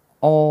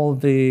all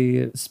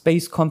the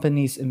space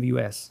companies in the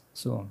US.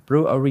 So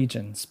Blue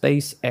Origin,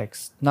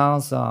 SpaceX,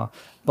 NASA,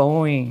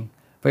 Boeing,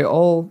 we're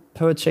all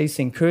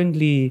purchasing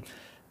currently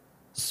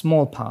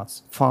small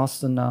parts,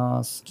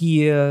 fasteners,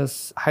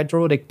 gears,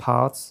 hydraulic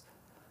parts,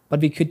 but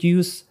we could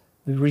use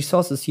the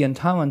resources here in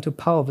Taiwan to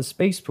power the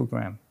space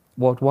program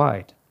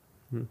worldwide.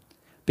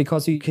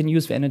 Because you can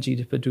use the energy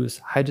to produce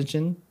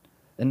hydrogen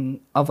and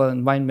other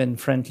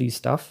environment-friendly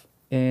stuff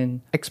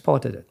and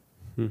exported it.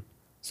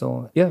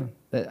 So yeah,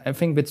 I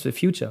think that's the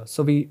future.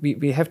 So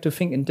we have to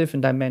think in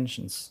different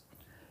dimensions,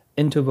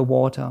 into the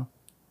water,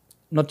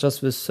 not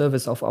just the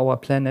surface of our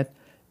planet,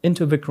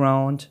 into the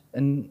ground,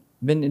 and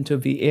then into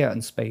the air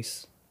and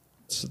space.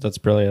 That's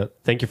brilliant.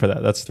 Thank you for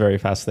that. That's very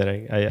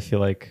fascinating. I feel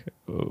like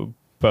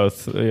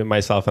both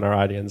myself and our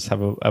audience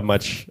have a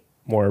much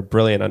more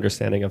brilliant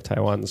understanding of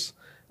Taiwan's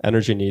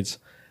energy needs.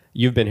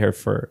 You've been here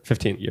for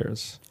 15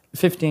 years.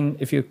 15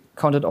 if you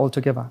count it all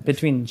together,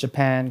 between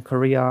Japan,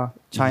 Korea,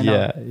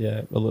 China.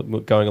 Yeah,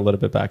 going a little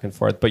bit back and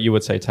forth. But you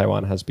would say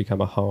Taiwan has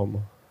become a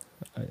home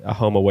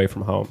away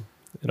from home,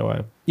 in a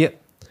way. Yeah.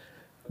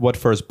 What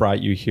first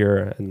brought you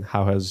here, and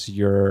how has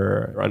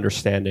your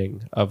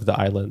understanding of the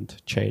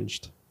island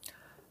changed?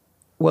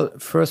 Well,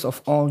 first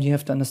of all, you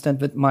have to understand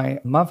that my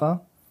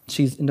mother,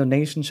 she's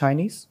Indonesian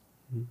Chinese.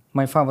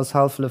 My father's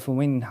half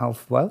Lithuanian,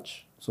 half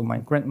Welsh. So my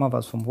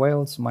grandmother's from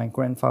Wales, my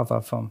grandfather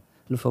from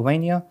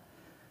Lithuania.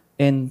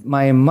 And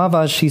my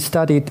mother, she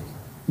studied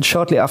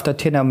shortly after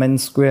Tiananmen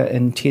Square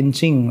in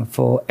Tianjin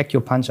for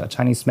acupuncture,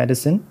 Chinese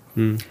medicine,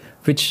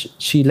 which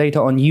she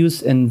later on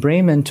used in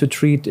Bremen to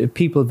treat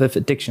people with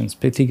addictions,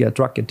 particularly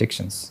drug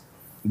addictions,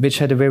 which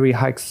had a very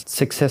high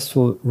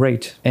successful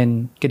rate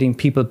in getting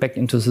people back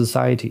into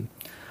society.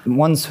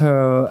 Once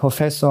her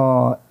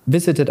professor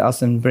visited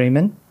us in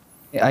Bremen,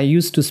 I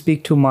used to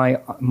speak to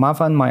my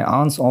mother and my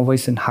aunts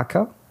always in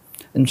Hakka.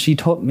 And she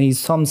taught me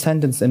some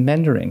sentence in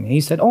Mandarin.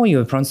 He said, oh,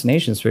 your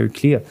pronunciation is very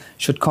clear.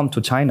 Should come to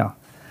China.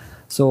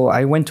 So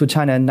I went to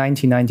China in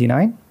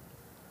 1999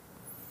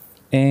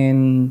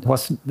 and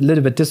was a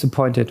little bit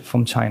disappointed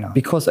from China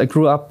because I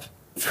grew up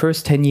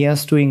first 10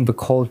 years during the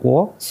Cold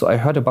War. So I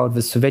heard about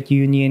the Soviet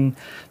Union.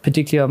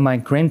 Particularly my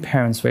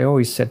grandparents, they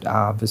always said,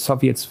 the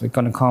Soviets were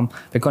going to come.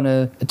 They're going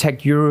to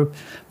attack Europe.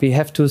 We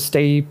have to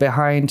stay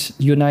behind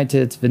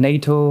United, the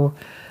NATO.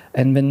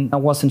 And when I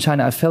was in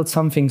China, I felt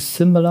something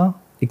similar.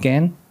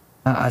 Again,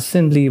 I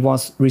simply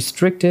was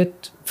restricted.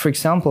 For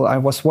example, I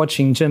was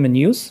watching German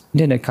news,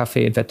 internet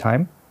cafe at that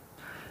time.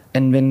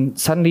 And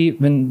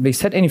when they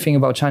said anything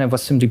about China, it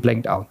was simply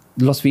blanked out,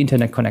 lost the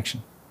internet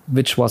connection,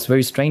 which was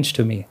very strange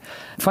to me.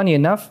 Funny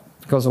enough,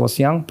 because I was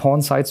young,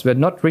 porn sites were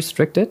not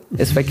restricted,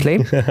 as they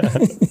claim,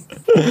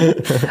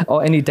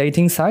 or any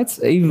dating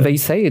sites. Even they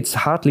say it's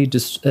hardly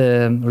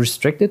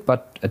restricted,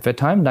 but at that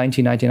time,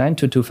 1999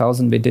 to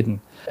 2000, they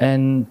didn't.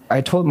 And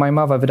I told my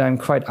mother that I'm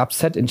quite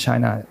upset in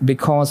China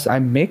because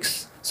I'm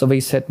mixed. So they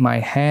said my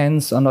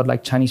hands are not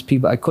like Chinese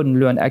people. I couldn't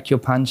learn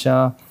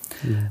acupuncture.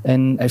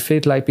 And I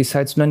felt like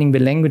besides learning the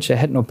language, I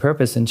had no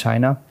purpose in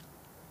China.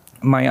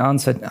 My aunt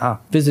said,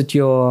 visit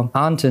your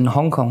aunt in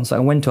Hong Kong. So I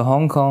went to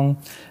Hong Kong.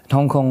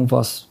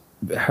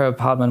 Her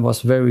apartment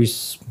was very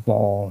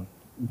small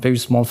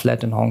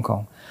flat in Hong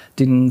Kong.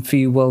 Didn't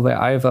feel well there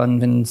either.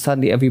 And then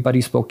suddenly everybody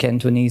spoke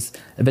Cantonese.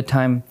 At the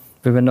time,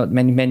 there were not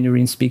many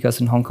Mandarin speakers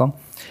in Hong Kong.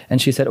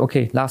 And she said,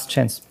 okay, last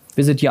chance.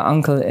 Visit your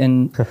uncle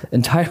in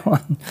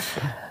Taiwan.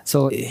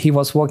 So he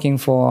was working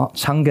for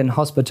Chang'an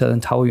Hospital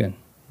in Taoyuan,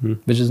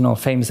 which is now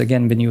famous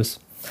again in the news.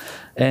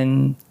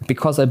 And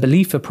because I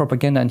believe the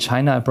propaganda in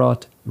China, I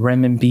brought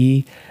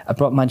renminbi, I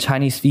brought my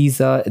Chinese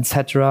visa,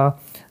 etc.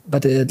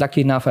 But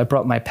lucky enough, I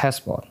brought my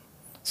passport.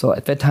 So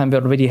at that time, we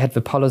already had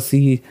the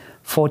policy,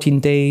 14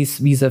 days,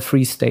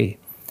 visa-free stay.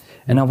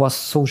 And I was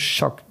so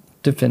shocked.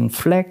 Different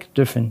flag,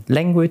 different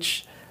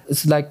language.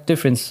 It's like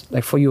difference,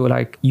 like for you,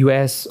 like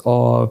US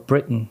or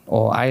Britain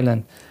or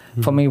Ireland.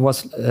 For me, it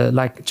was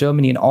like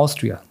Germany and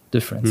Austria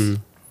difference.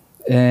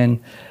 And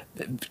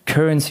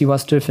currency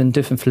was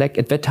different flag.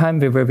 At that time,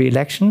 there were the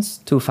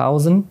elections,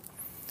 2000,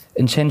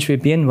 and Chen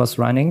Shui-bian was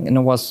running, and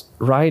I was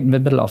right in the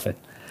middle of it.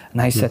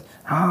 And I said,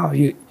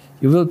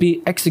 you will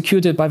be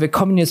executed by the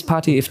Communist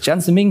Party if Jiang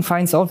Zemin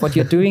finds out what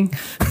you're doing.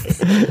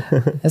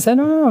 I said,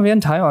 no, we're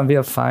in Taiwan, we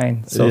are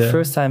fine. So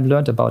first time I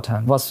learned about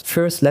Taiwan was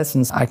first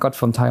lessons I got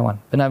from Taiwan.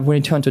 When I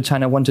returned to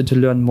China, I wanted to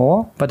learn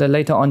more, but I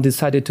later on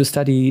decided to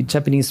study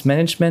Japanese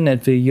management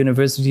at the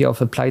University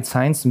of Applied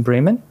Science in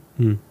Bremen.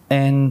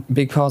 And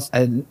because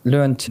I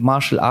learned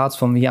martial arts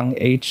from a young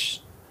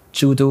age,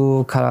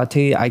 judo,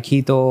 karate,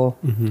 aikido,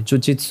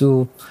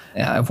 jiu-jitsu,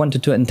 I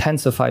wanted to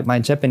intensify my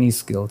Japanese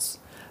skills.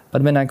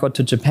 But when I got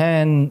to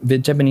Japan, the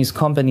Japanese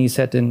company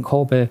said in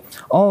Kobe,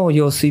 oh,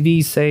 your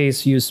CV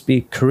says you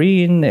speak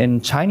Korean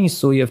and Chinese,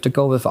 so you have to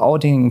go with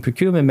outing and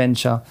procurement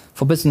manager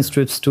for business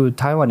trips to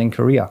Taiwan and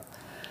Korea.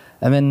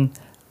 And then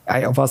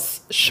I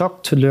was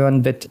shocked to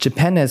learn that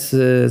Japan has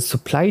a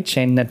supply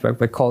chain network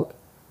they call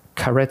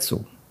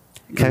Karetsu.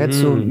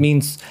 Karetsu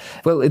means,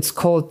 well, it's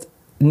called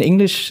in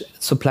English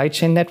supply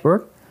chain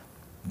network,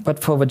 But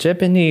for the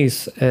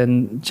Japanese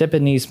and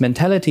Japanese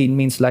mentality, it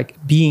means like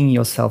being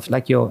yourself,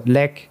 like your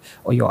leg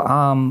or your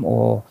arm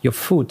or your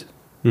foot.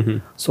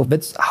 So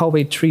that's how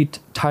they treat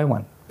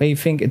Taiwan. They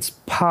think it's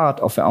part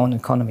of their own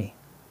economy,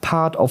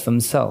 part of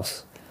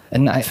themselves.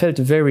 And I felt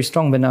very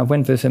strong when I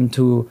went with him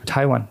to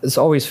Taiwan. It's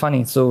always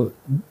funny. So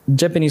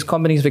Japanese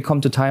companies, they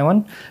come to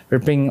Taiwan, they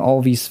bring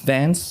all these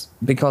vans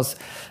because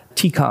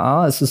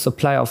TKR is a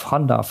supplier of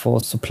Honda for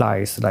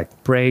supplies like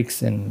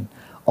brakes and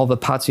all the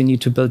parts you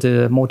need to build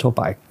a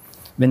motorbike.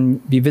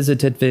 When we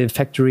visited the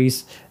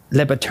factories,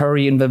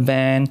 laboratory in the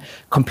van,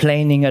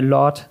 complaining a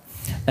lot.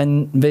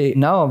 And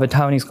now the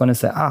Taiwanese going to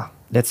say,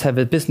 let's have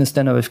a business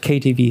dinner with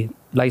KTV,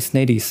 like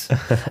Snadies.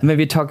 And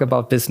maybe talk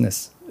about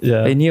business.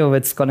 Yeah. They knew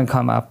it's going to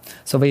come up.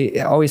 So they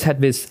always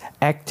had this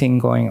acting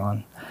going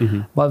on.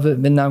 But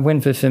when I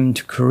went with him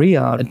to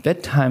Korea, at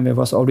that time, there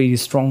was already a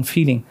strong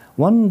feeling.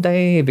 One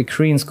day, the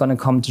Koreans going to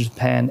come to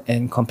Japan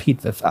and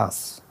compete with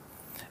us.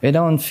 They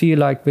don't feel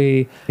like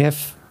we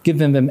have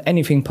given them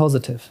anything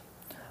positive.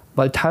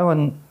 While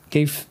Taiwan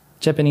gave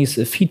Japanese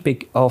a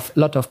feedback of a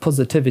lot of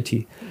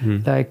positivity,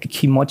 like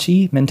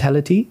kimochi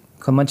mentality.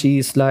 Kimochi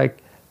is like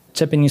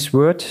Japanese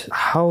word,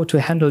 how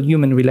to handle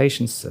human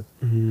relations.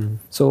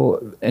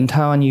 So in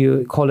Taiwan,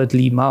 you call it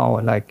li mao,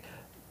 like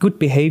good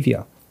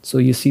behavior. So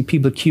you see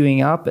people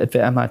queuing up at the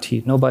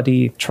MRT.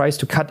 Nobody tries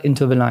to cut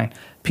into the line.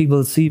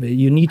 People see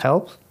you need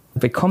help.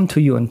 They come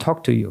to you and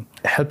talk to you,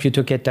 help you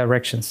to get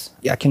directions.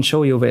 I can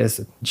show you where is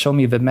it. Show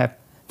me the map,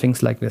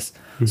 things like this.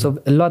 So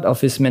a lot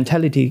of this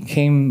mentality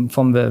came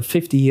from the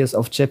 50 years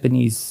of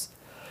Japanese,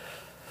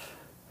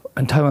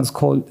 and Taiwan's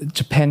called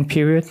Japan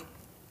period.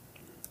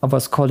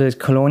 Others call it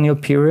colonial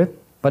period,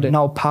 but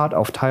now part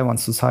of Taiwan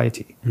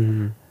society.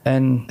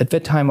 And at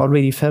that time I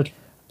already felt,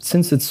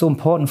 since it's so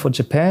important for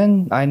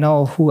Japan, I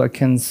know who I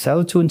can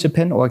sell to in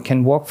Japan or I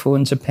can work for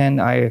in Japan,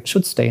 I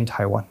should stay in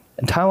Taiwan.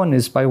 And Taiwan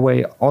is, by the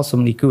way,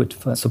 awesomely good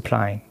for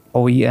supplying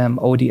OEM,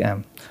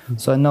 ODM.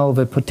 So I know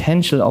the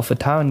potential of the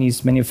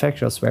Taiwanese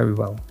manufacturers very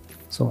well.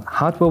 So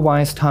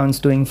hardware-wise, Taiwan's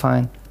doing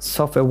fine.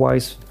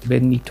 Software-wise,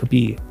 there need to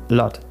be a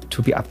lot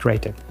to be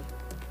upgraded.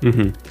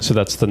 So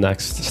that's the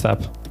next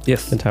step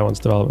in Taiwan's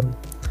development.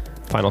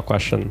 Final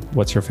question,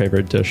 what's your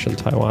favorite dish in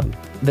Taiwan?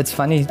 That's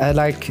funny. I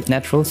like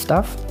natural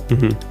stuff.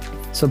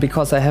 So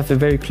because I have a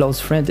very close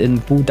friend in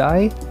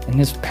Budai, and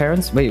his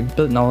parents, they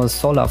built now a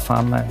solar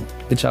farm,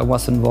 which I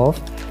was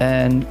involved,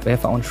 and they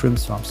have our own shrimp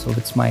farm. So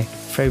it's my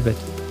favorite.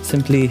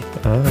 Simply,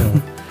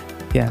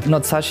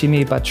 not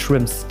sashimi, but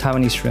shrimps,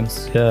 Taiwanese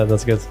shrimps. Yeah,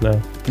 that's good to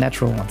know.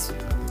 Natural ones.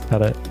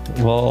 Got it.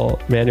 Well,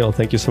 Manuel,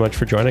 thank you so much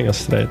for joining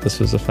us today. This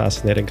was a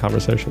fascinating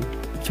conversation.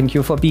 Thank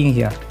you for being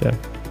here. Yeah.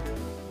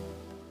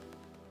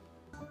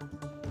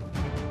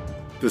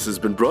 This has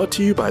been brought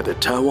to you by the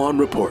Taiwan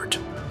Report.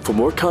 For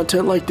more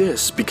content like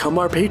this, become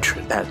our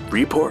patron at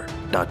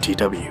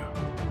report.tw.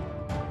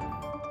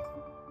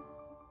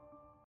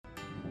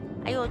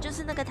 还有就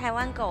是那个台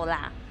湾狗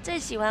啦，最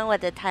喜欢我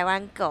的台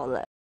湾狗了。